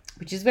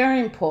 which is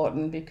very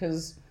important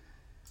because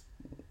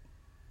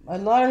a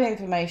lot of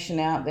information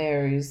out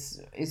there is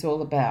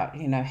all about,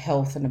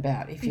 health and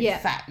about if you're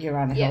fat, you're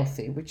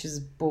unhealthy, which is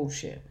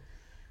bullshit.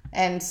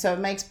 And so it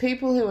makes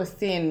people who are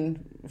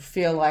thin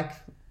feel like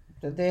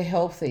that they're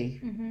healthy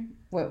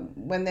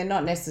when they're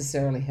not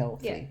necessarily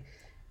healthy. Yeah.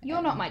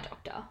 You're not my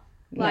doctor.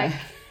 No.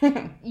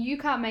 You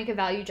can't make a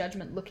value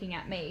judgment looking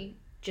at me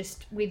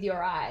just with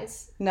your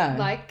eyes. No.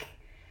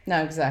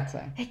 No,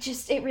 exactly.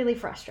 It really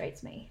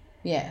frustrates me.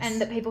 Yes. And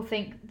that people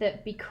think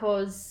that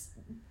because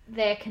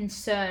they're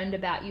concerned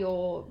about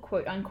your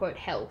quote-unquote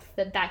health,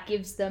 that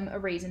gives them a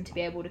reason to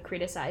be able to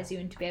criticize you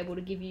and to be able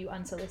to give you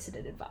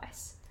unsolicited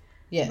advice.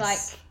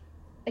 Yes.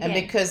 Again,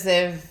 and because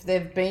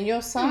they've been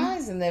your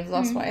size and they've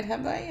lost weight,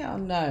 have they? Oh,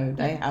 no,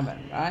 they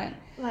haven't, right?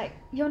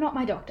 You're not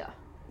my doctor.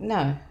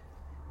 No.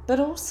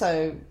 But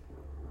also,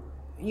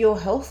 you're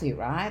healthy,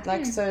 right?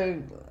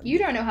 So... You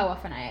don't know how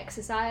often I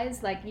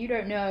exercise. You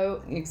don't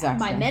know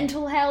my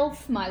mental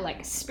health,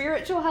 my,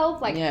 spiritual health.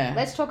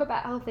 Let's talk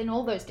about health in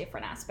all those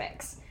different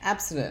aspects.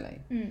 Absolutely.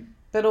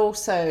 But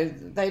also,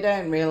 they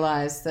don't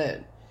realise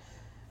that,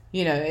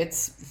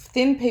 it's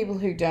thin people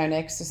who don't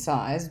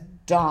exercise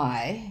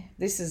die,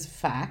 this is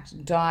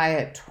fact, die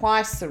at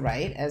twice the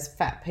rate as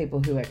fat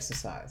people who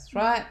exercise,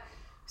 right?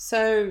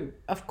 So,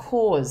 of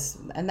course,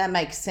 and that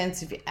makes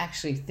sense if you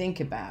actually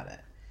think about it.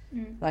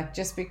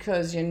 Just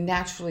because you're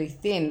naturally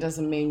thin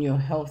doesn't mean you're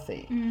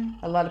healthy.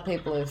 A lot of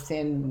people are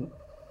thin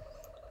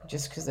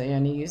just because they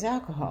only use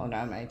alcohol. No,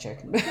 I'm only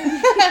joking.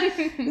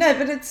 No,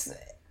 but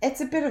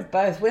It's a bit of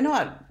both. We're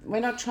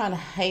not trying to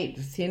hate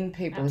thin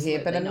people here,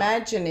 but Absolutely not.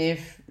 imagine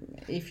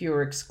if you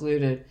were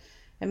excluded.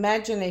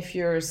 Imagine if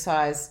you're a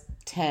size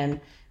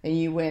 10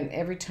 and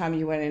every time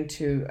you went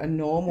into a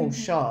normal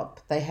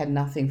shop, they had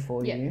nothing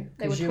for Yeah, you.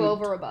 they were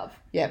 12 or above.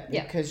 Yep,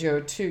 because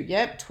you're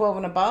 12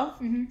 and above.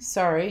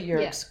 Sorry, you're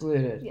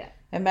excluded. Yeah.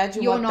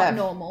 Imagine You're not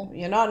normal.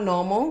 You're not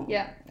normal.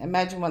 Yeah.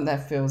 Imagine what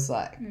that feels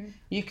like.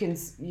 You can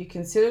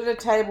sit at a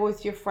table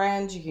with your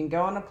friends. You can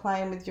go on a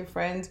plane with your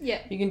friends. Yeah.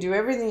 You can do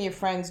everything your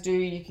friends do.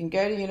 You can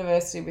go to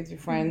university with your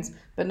friends.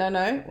 But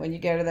no, when you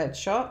go to that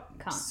shop,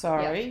 Can't.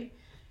 sorry,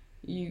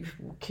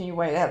 can you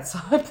wait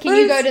outside, please? Can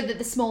you go to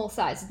the small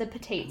sizes, the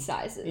petite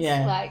sizes?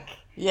 Yeah. Like.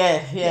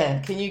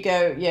 Yeah. Can you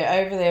go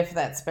over there for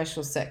that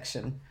special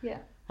section? Yeah.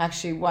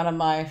 Actually, one of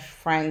my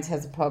friends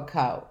has a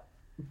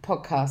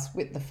podcast,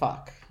 What the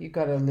Fuck. You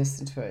got to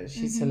listen to her.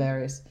 She's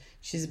hilarious.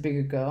 She's a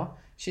bigger girl.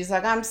 She's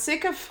like, I'm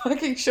sick of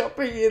fucking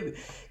shopping,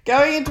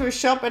 going into a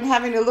shop and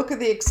having to look at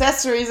the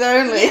accessories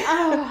only.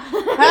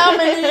 Oh. How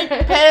many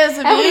pairs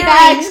of How many earrings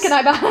bags can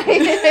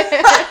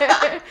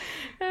I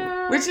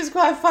buy? Which is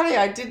quite funny.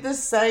 I did the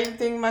same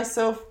thing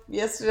myself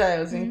yesterday.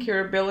 I was in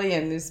Kirribilli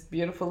in this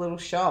beautiful little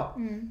shop.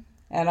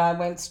 And I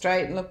went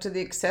straight and looked at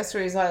the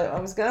accessories. I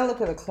was going to look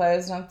at the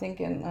clothes and I'm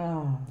thinking,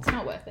 It's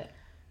not worth it.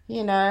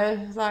 and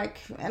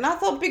I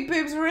thought big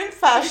boobs were in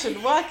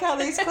fashion. Why can't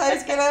these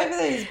clothes get over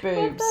these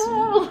boobs?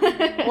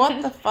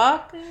 What the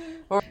fuck?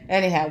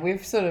 Anyhow,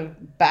 we've sort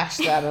of bashed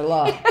that a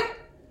lot.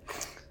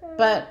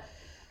 But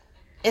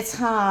it's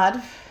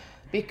hard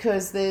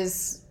because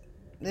there's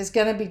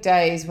going to be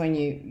days when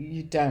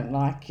you don't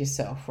like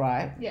yourself,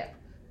 right? Yeah.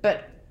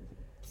 But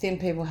thin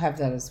people have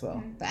that as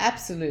well. They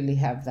absolutely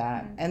have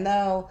that. And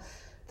they'll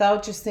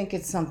just think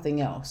it's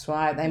something else,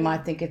 right? They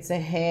might think it's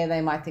their hair,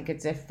 they might think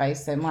it's their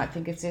face, they might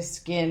think it's their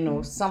skin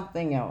or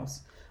something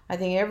else. I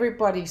think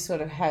everybody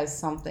sort of has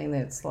something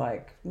that's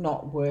like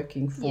not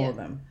working for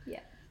them. Yeah.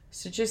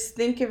 So just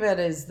think of it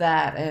as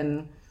that,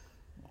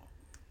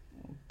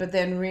 but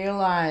then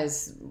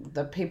realize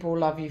that people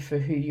love you for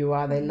who you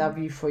are. They love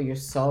you for your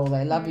soul.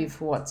 They love you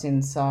for what's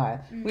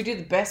inside. We do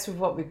the best with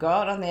what we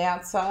got on the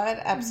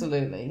outside.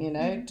 Absolutely.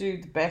 Do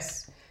the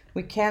best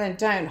we can and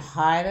don't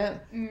hide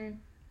it.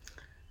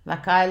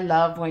 Like I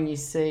love when you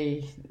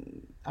see,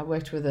 I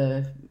worked with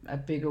a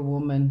bigger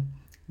woman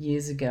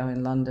years ago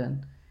in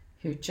London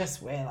who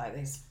just wear like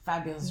this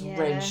fabulous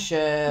red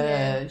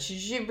shirt.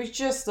 She was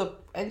just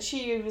and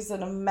she was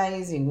an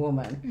amazing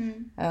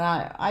woman. And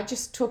I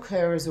just took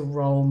her as a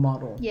role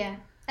model. Yeah.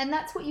 And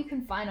that's what you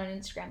can find on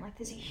Instagram. Like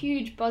there's a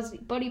huge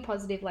body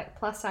positive, like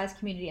plus size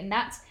community. And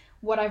that's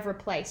what I've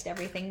replaced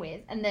everything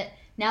with. And that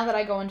now that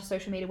I go onto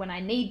social media when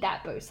I need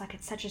that boost, like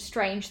it's such a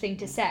strange thing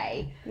to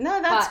say.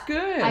 No, that's but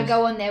good. I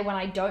go on there when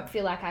I don't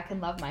feel like I can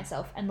love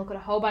myself and look at a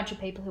whole bunch of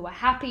people who are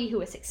happy, who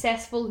are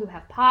successful, who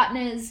have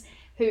partners,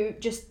 who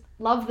just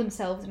love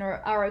themselves and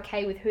are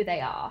okay with who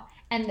they are.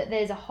 And that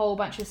there's a whole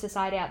bunch of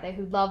society out there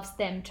who loves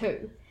them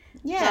too.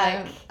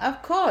 Yeah,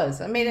 of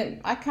course. I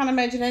mean, I can't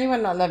imagine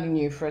anyone not loving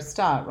you for a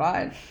start,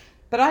 right?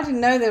 But I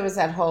didn't know there was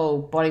that whole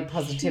body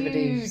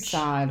positivity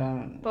side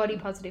on body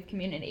positive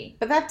community.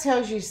 But that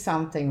tells you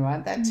something,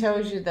 right? That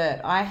tells you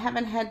that I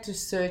haven't had to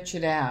search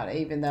it out,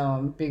 even though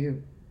I'm a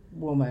bigger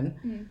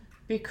woman,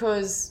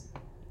 because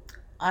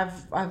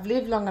I've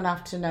lived long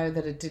enough to know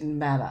that it didn't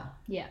matter.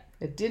 Yeah.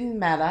 It didn't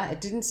matter.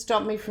 It didn't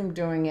stop me from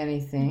doing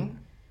anything.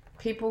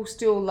 People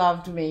still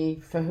loved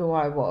me for who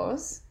I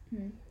was.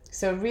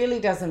 So it really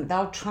doesn't,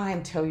 they'll try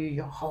and tell you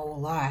your whole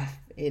life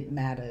it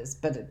matters,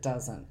 but it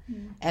doesn't.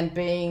 And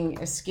being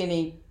a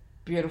skinny,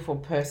 beautiful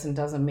person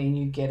doesn't mean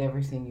you get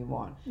everything you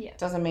want. Yeah. It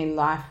doesn't mean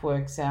life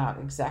works out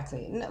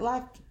exactly.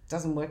 Life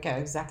doesn't work out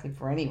exactly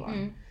for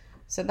anyone.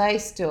 So they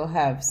still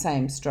have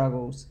same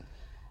struggles.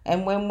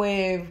 And when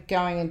we're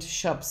going into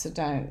shops that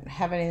don't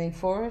have anything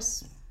for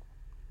us,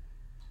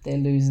 they're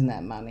losing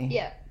that money.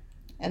 Yeah.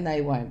 And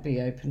they won't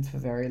be open for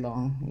very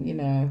long,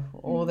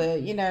 or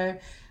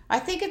I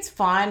think it's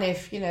fine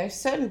if,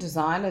 certain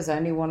designers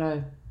only want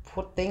to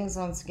put things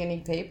on skinny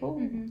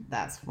people.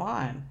 That's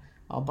fine.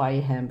 I'll buy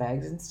you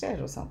handbags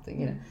instead or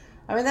something,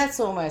 I mean, that's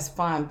almost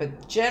fine,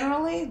 but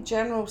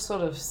general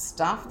sort of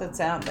stuff that's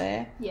out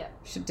there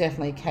should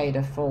definitely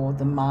cater for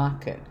the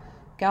market.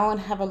 Go and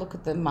have a look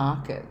at the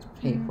market,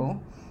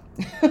 people,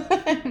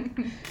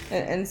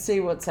 and see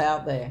what's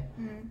out there.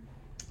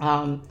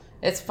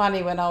 It's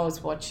funny, when I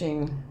was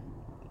watching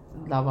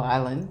Love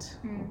Island,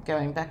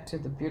 going back to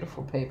the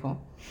beautiful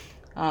people,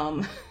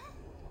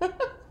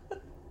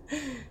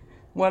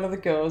 one of the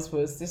girls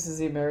was, this is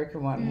the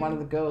American one of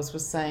the girls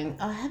was saying,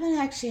 I haven't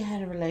actually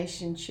had a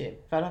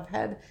relationship, but I've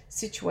had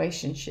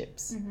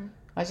situationships.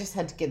 I just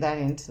had to get that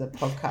into the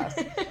podcast.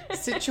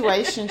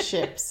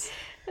 Situationships,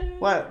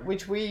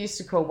 which we used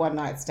to call one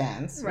night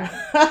stands. Right.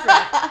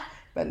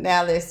 But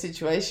now they're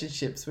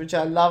situationships, which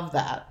I love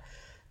that.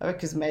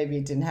 Because maybe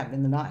it didn't happen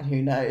in the night,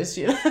 who knows,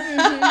 You got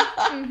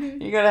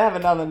to have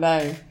another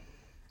name.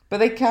 But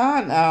they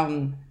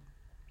can't,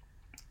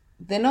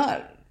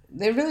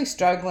 they're really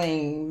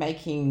struggling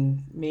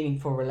making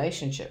meaningful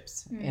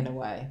relationships in a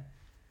way.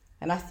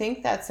 And I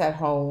think that's that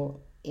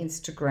whole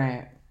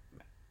Instagram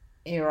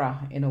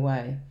era in a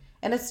way.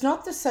 And it's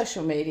not the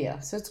social media.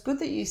 So it's good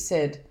that you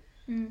said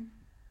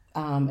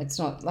it's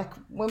not like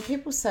when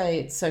people say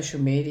it's social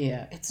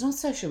media, it's not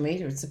social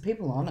media, it's the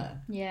people on it.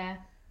 Yeah.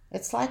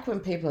 It's like when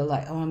people are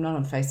like, oh, I'm not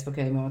on Facebook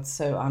anymore, it's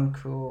so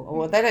uncool.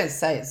 Or they don't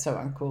say it's so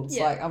uncool. It's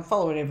like, I'm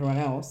following everyone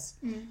else.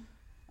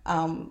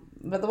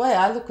 But the way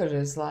I look at it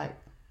is like,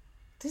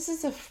 this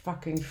is a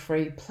fucking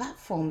free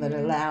platform that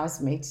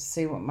allows me to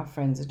see what my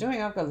friends are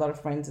doing. I've got a lot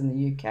of friends in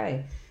the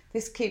UK.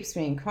 This keeps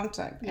me in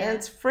contact. And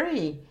it's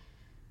free.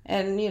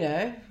 And, you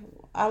know,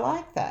 I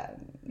like that.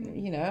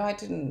 You know, I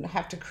didn't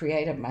have to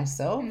create it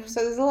myself.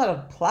 So there's a lot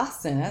of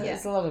plus in it.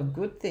 There's a lot of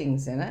good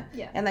things in it.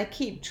 And they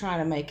keep trying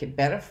to make it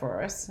better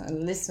for us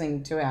and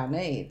listening to our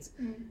needs.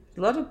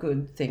 A lot of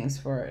good things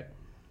for it.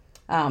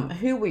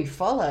 Who we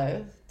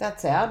follow,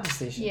 that's our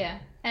decision. Yeah.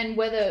 And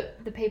whether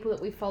the people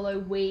that we follow,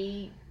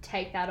 we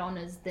take that on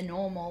as the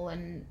normal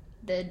and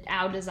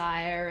our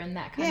desire and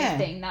that kind of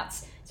thing.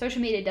 That's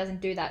social media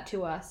doesn't do that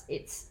to us.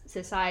 It's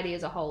society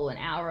as a whole and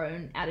our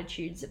own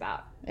attitudes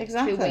about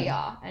who we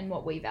are and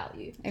what we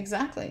value.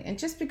 Exactly. And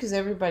just because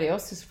everybody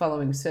else is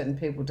following certain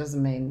people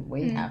doesn't mean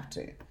we have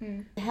to.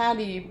 How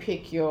do you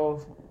pick who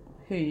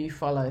you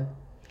follow?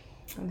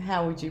 And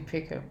how would you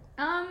pick it?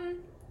 I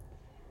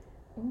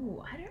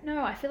don't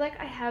know. I feel like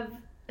I have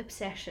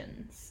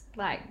obsessions.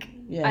 Like,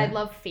 I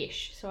love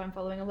fish, so I'm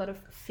following a lot of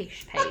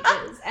fish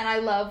pages. And I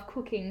love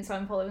cooking, so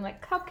I'm following,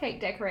 like, cupcake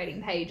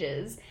decorating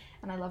pages.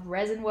 And I love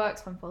resin work,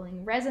 so I'm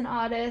following resin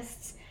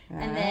artists.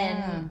 And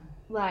then,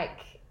 like,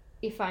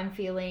 if I'm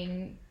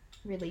feeling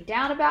really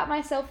down about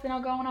myself, then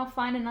I'll go and I'll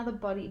find another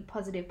body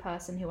positive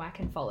person who I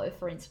can follow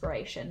for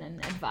inspiration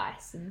and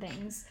advice and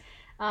things.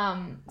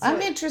 I'm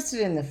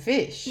interested in the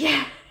fish.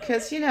 Yeah.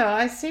 Because, you know,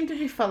 I seem to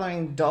be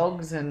following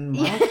dogs and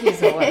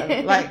monkeys or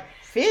whatever. Like,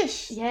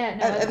 fish. Yeah,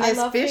 no, and I there's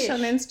love fish on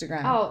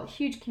Instagram. Oh,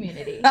 huge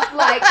community.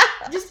 Like,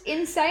 just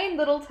insane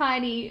little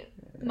tiny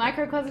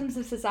microcosms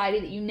of society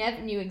that you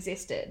never knew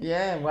existed.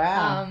 Yeah,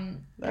 wow.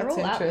 They're That's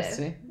all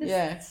interesting. Out there.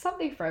 There's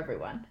something for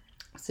everyone.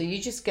 So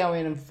you just go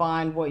in and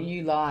find what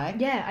you like.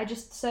 Yeah, I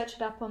just search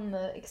it up on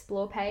the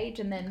Explore page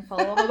and then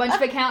follow a whole bunch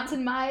of accounts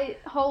and my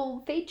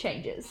whole feed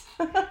changes.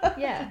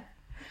 Yeah.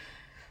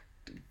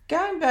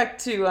 Going back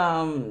to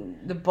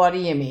the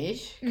body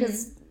image,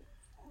 because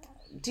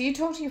do you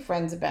talk to your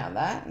friends about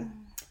that?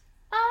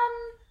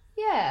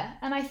 Yeah,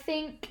 and I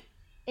think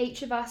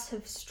each of us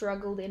have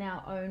struggled in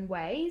our own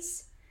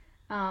ways,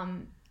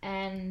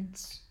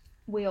 and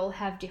we all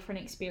have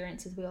different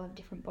experiences. We all have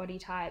different body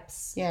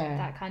types,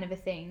 that kind of a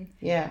thing.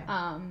 Yeah.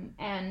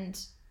 And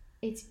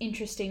it's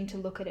interesting to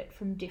look at it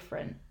from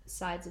different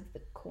sides of the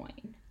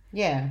coin.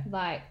 Yeah.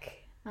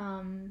 Like,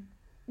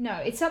 no,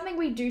 it's something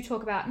we do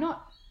talk about,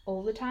 not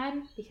all the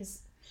time,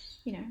 because,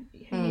 you know,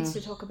 who needs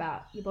to talk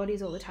about your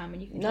bodies all the time when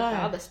you can talk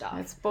about other stuff?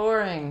 It's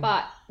boring.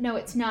 But no,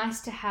 it's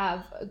nice to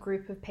have a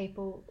group of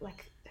people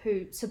like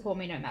who support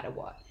me no matter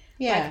what.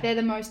 Yeah. Like, they're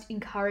the most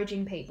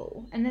encouraging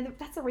people. And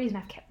that's the reason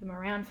I've kept them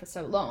around for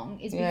so long,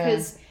 is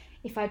because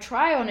if I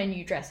try on a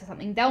new dress or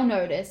something, they'll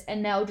notice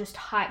and they'll just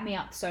hype me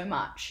up so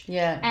much.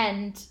 Yeah.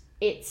 And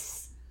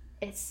it's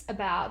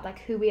about like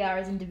who we are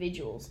as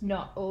individuals,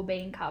 not all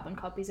being carbon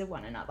copies of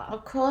one another.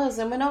 Of course,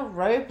 and we're not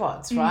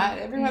robots, right?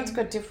 Everyone's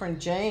got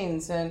different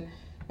genes, and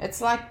it's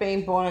like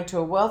being born into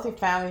a wealthy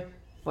family,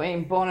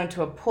 being born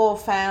into a poor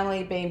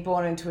family, being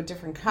born into a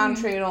different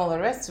country and all the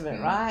rest of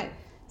it, right?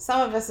 Some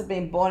of us have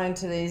been born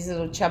into these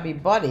little chubby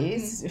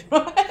bodies,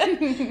 right?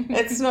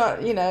 It's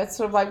not, you know, it's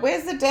sort of like,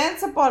 where's the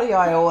dancer body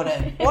I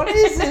ordered? What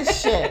is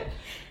this shit?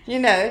 You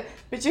know,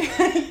 but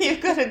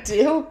you've got to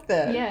deal with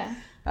it. Yeah.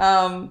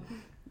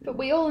 But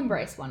we all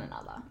embrace one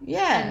another.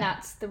 Yeah. And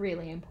that's the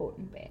really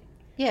important bit.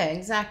 Yeah,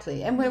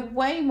 exactly. And we're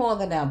way more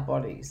than our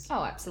bodies.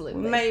 Oh,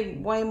 absolutely.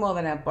 Way more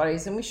than our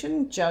bodies, and we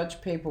shouldn't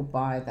judge people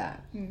by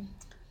that.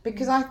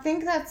 Because I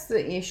think that's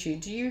the issue.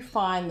 Do you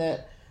find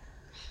that...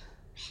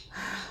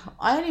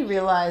 I only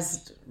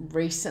realised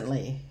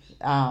recently,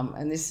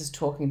 and this is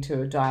talking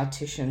to a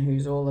dietitian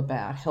who's all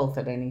about health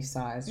at any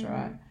size,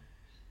 right?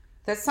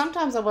 That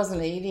sometimes I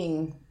wasn't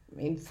eating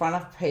in front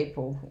of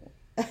people.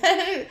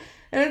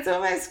 And it's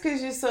almost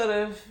because you sort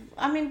of,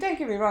 I mean, don't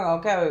get me wrong, I'll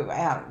go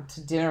out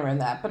to dinner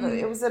and that, but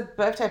it was a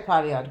birthday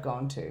party I'd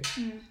gone to.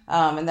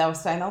 And they were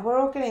saying, oh, we're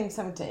all getting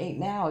something to eat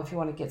now if you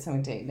want to get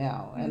something to eat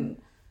now. And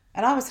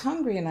I was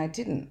hungry and I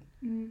didn't.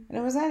 And it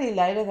was only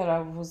later that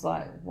I was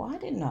like, why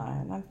didn't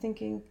I? And I'm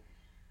thinking,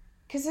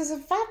 because as a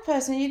fat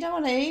person, you don't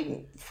want to eat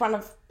in front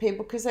of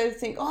people because they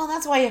think, oh,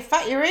 that's why you're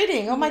fat, you're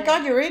eating. Oh, my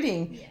God, you're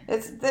eating. Yeah.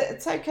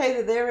 It's okay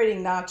that they're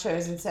eating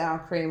nachos and sour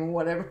cream or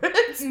whatever.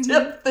 It's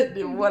just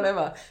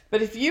whatever.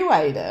 But if you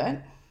ate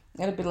it,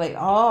 it'd be like,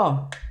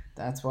 oh,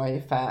 that's why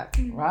you're fat,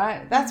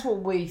 right? That's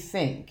what we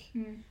think.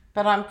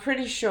 But I'm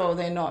pretty sure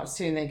they're not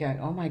sitting there going,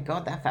 oh, my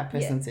God, that fat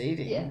person's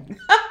eating. Yeah.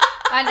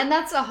 and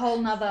that's a whole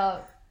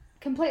nother...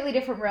 completely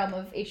different realm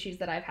of issues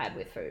that I've had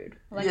with food.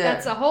 Like,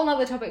 that's a whole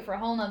nother topic for a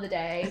whole nother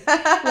day.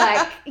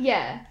 Like,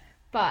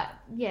 but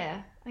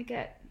I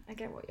get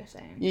what you're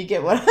saying. You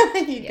get what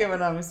get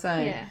what I'm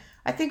saying. Yeah.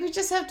 I think we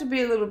just have to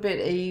be a little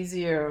bit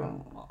easier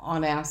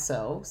on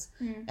ourselves.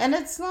 And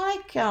it's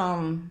like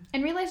and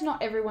realize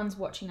not everyone's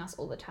watching us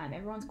all the time.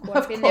 Everyone's caught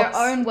Of up in their course.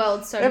 own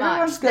world so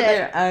everyone's much got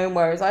that their own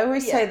worries. I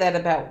always say that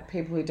about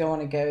people who don't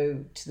want to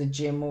go to the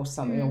gym or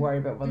something or worry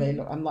about what they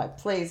look. I'm like,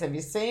 please, have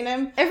you seen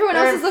them? everyone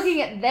else is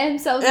looking at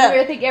themselves in the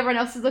mirror. I think everyone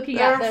else is looking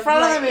They're at them. in front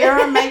like, of the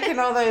mirror making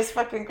all those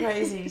fucking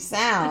crazy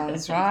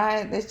sounds,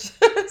 right? They're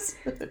just...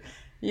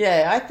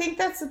 Yeah, I think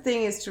that's the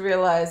thing, is to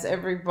realize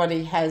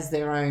everybody has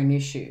their own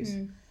issues.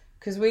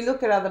 Because we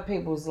look at other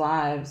people's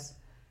lives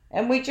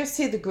and we just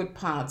see the good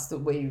parts that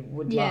we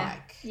would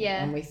like.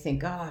 Yeah. And we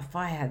think, oh, if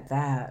I had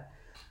that,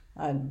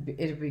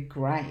 it'd be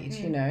great,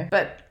 you know.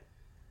 But,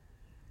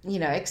 you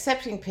know,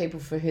 accepting people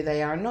for who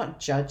they are,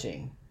 not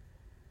judging.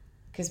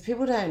 Because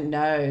people don't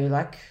know,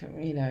 like,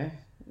 you know,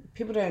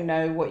 people don't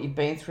know what you've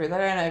been through. They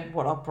don't know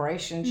what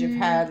operations you've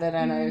had. They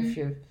don't know if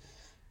you've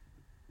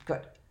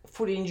got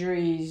foot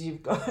injuries,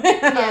 you've got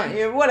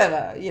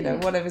whatever, you know,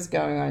 whatever's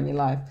going on in your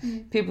life.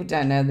 People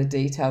don't know the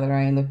detail. They're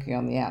only looking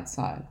on the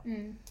outside.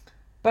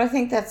 But I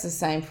think that's the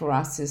same for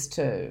us,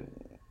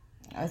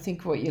 I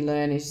think what you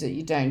learn is that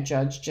you don't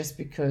judge just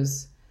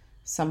because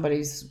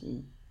somebody's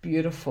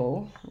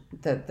beautiful,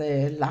 that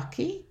they're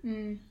lucky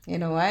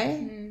in a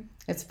way.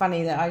 It's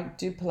funny that I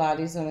do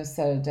Pilates on a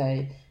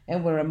Saturday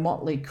and we're a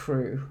motley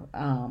crew,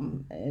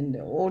 and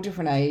all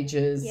different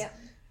ages.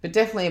 But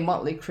definitely a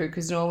motley crew,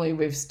 because normally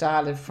we've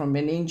started from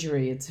an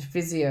injury. It's a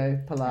physio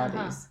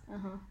Pilates.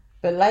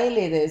 But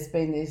lately there's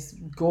been this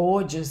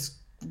gorgeous,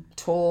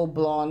 tall,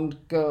 blonde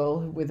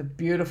girl with a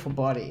beautiful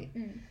body.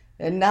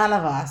 And none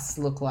of us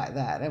look like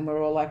that. And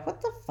we're all like,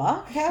 what the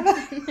fuck?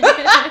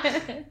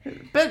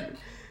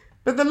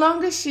 But the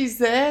longer she's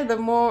there, the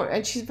more...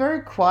 And she's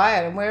very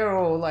quiet. And we're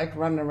all like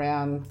running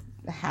around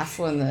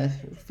hassling the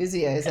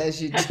physios,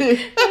 as you do.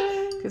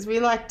 Because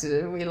we like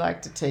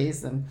to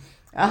tease them.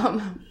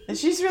 And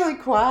she's really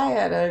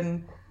quiet,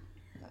 and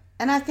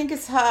I think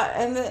it's hard,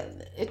 and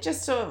it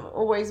just sort of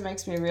always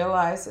makes me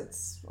realize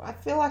I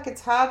feel like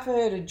it's hard for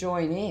her to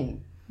join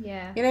in.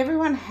 Yeah. You know,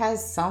 everyone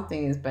has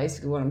something, is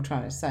basically what I'm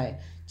trying to say.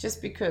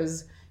 Just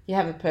because you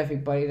have a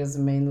perfect body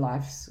doesn't mean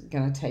life's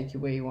going to take you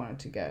where you want it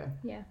to go.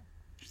 Yeah.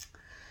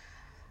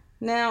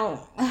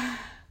 Now,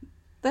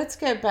 let's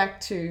go back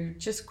to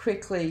just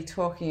quickly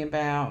talking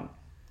about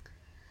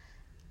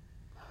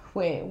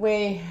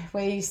where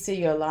you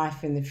see your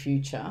life in the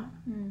future.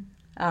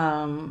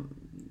 I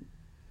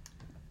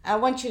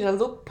want you to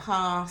look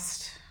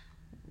past.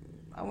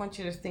 I want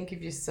you to think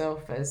of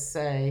yourself as,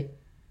 say,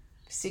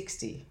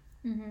 60.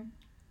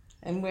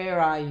 And where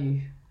are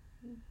you?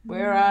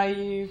 Where are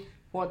you?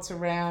 What's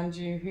around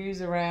you?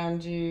 Who's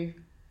around you?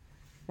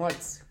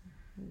 What's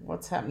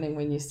happening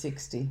when you're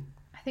 60?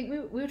 I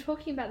think we were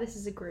talking about this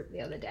as a group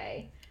the other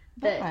day,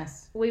 that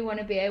we want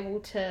to be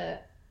able to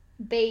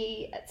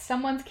be at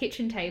someone's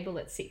kitchen table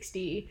at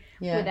 60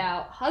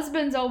 without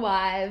husbands or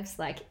wives,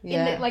 like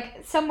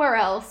like somewhere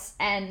else,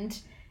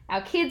 and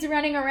our kids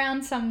running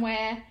around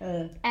somewhere,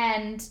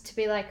 and to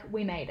be like,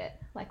 we made it,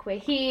 like we're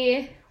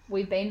here,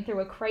 we've been through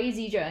a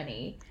crazy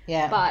journey,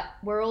 but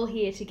we're all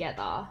here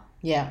together,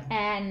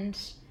 and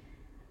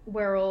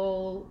we're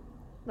all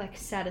like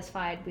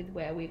satisfied with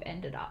where we've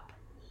ended up.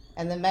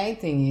 And the main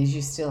thing is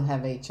you still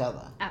have each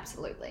other.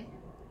 Absolutely.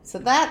 So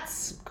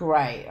that's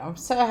great. I'm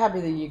so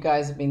happy that you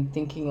guys have been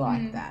thinking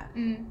like that.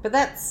 But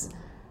that's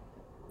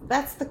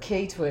the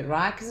key to it,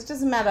 right? Because it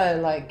doesn't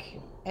matter, like,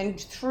 and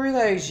through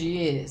those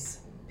years,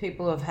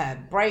 people have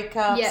had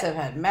breakups, they've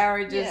had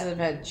marriages, they've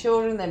had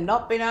children, they've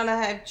not been able to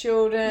have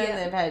children,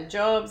 they've had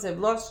jobs, they've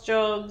lost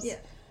jobs,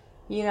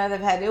 you know, they've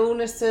had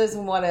illnesses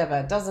and whatever.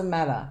 It doesn't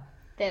matter.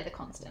 They're the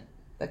constant.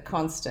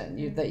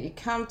 That you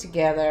come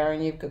together,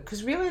 and you've got,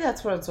 because really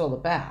that's what it's all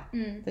about,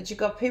 that you've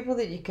got people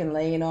that you can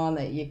lean on,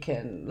 that you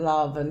can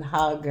love and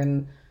hug,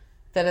 and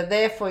that are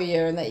there for you,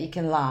 and that you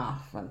can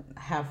laugh and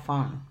have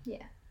fun.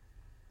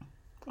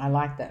 I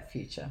like that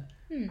future.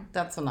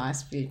 That's a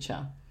nice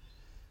future.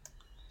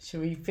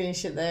 Should we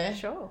finish it there?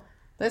 Sure.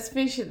 Let's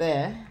finish it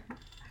there.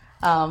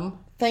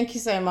 Thank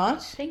you so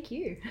much. Thank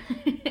you.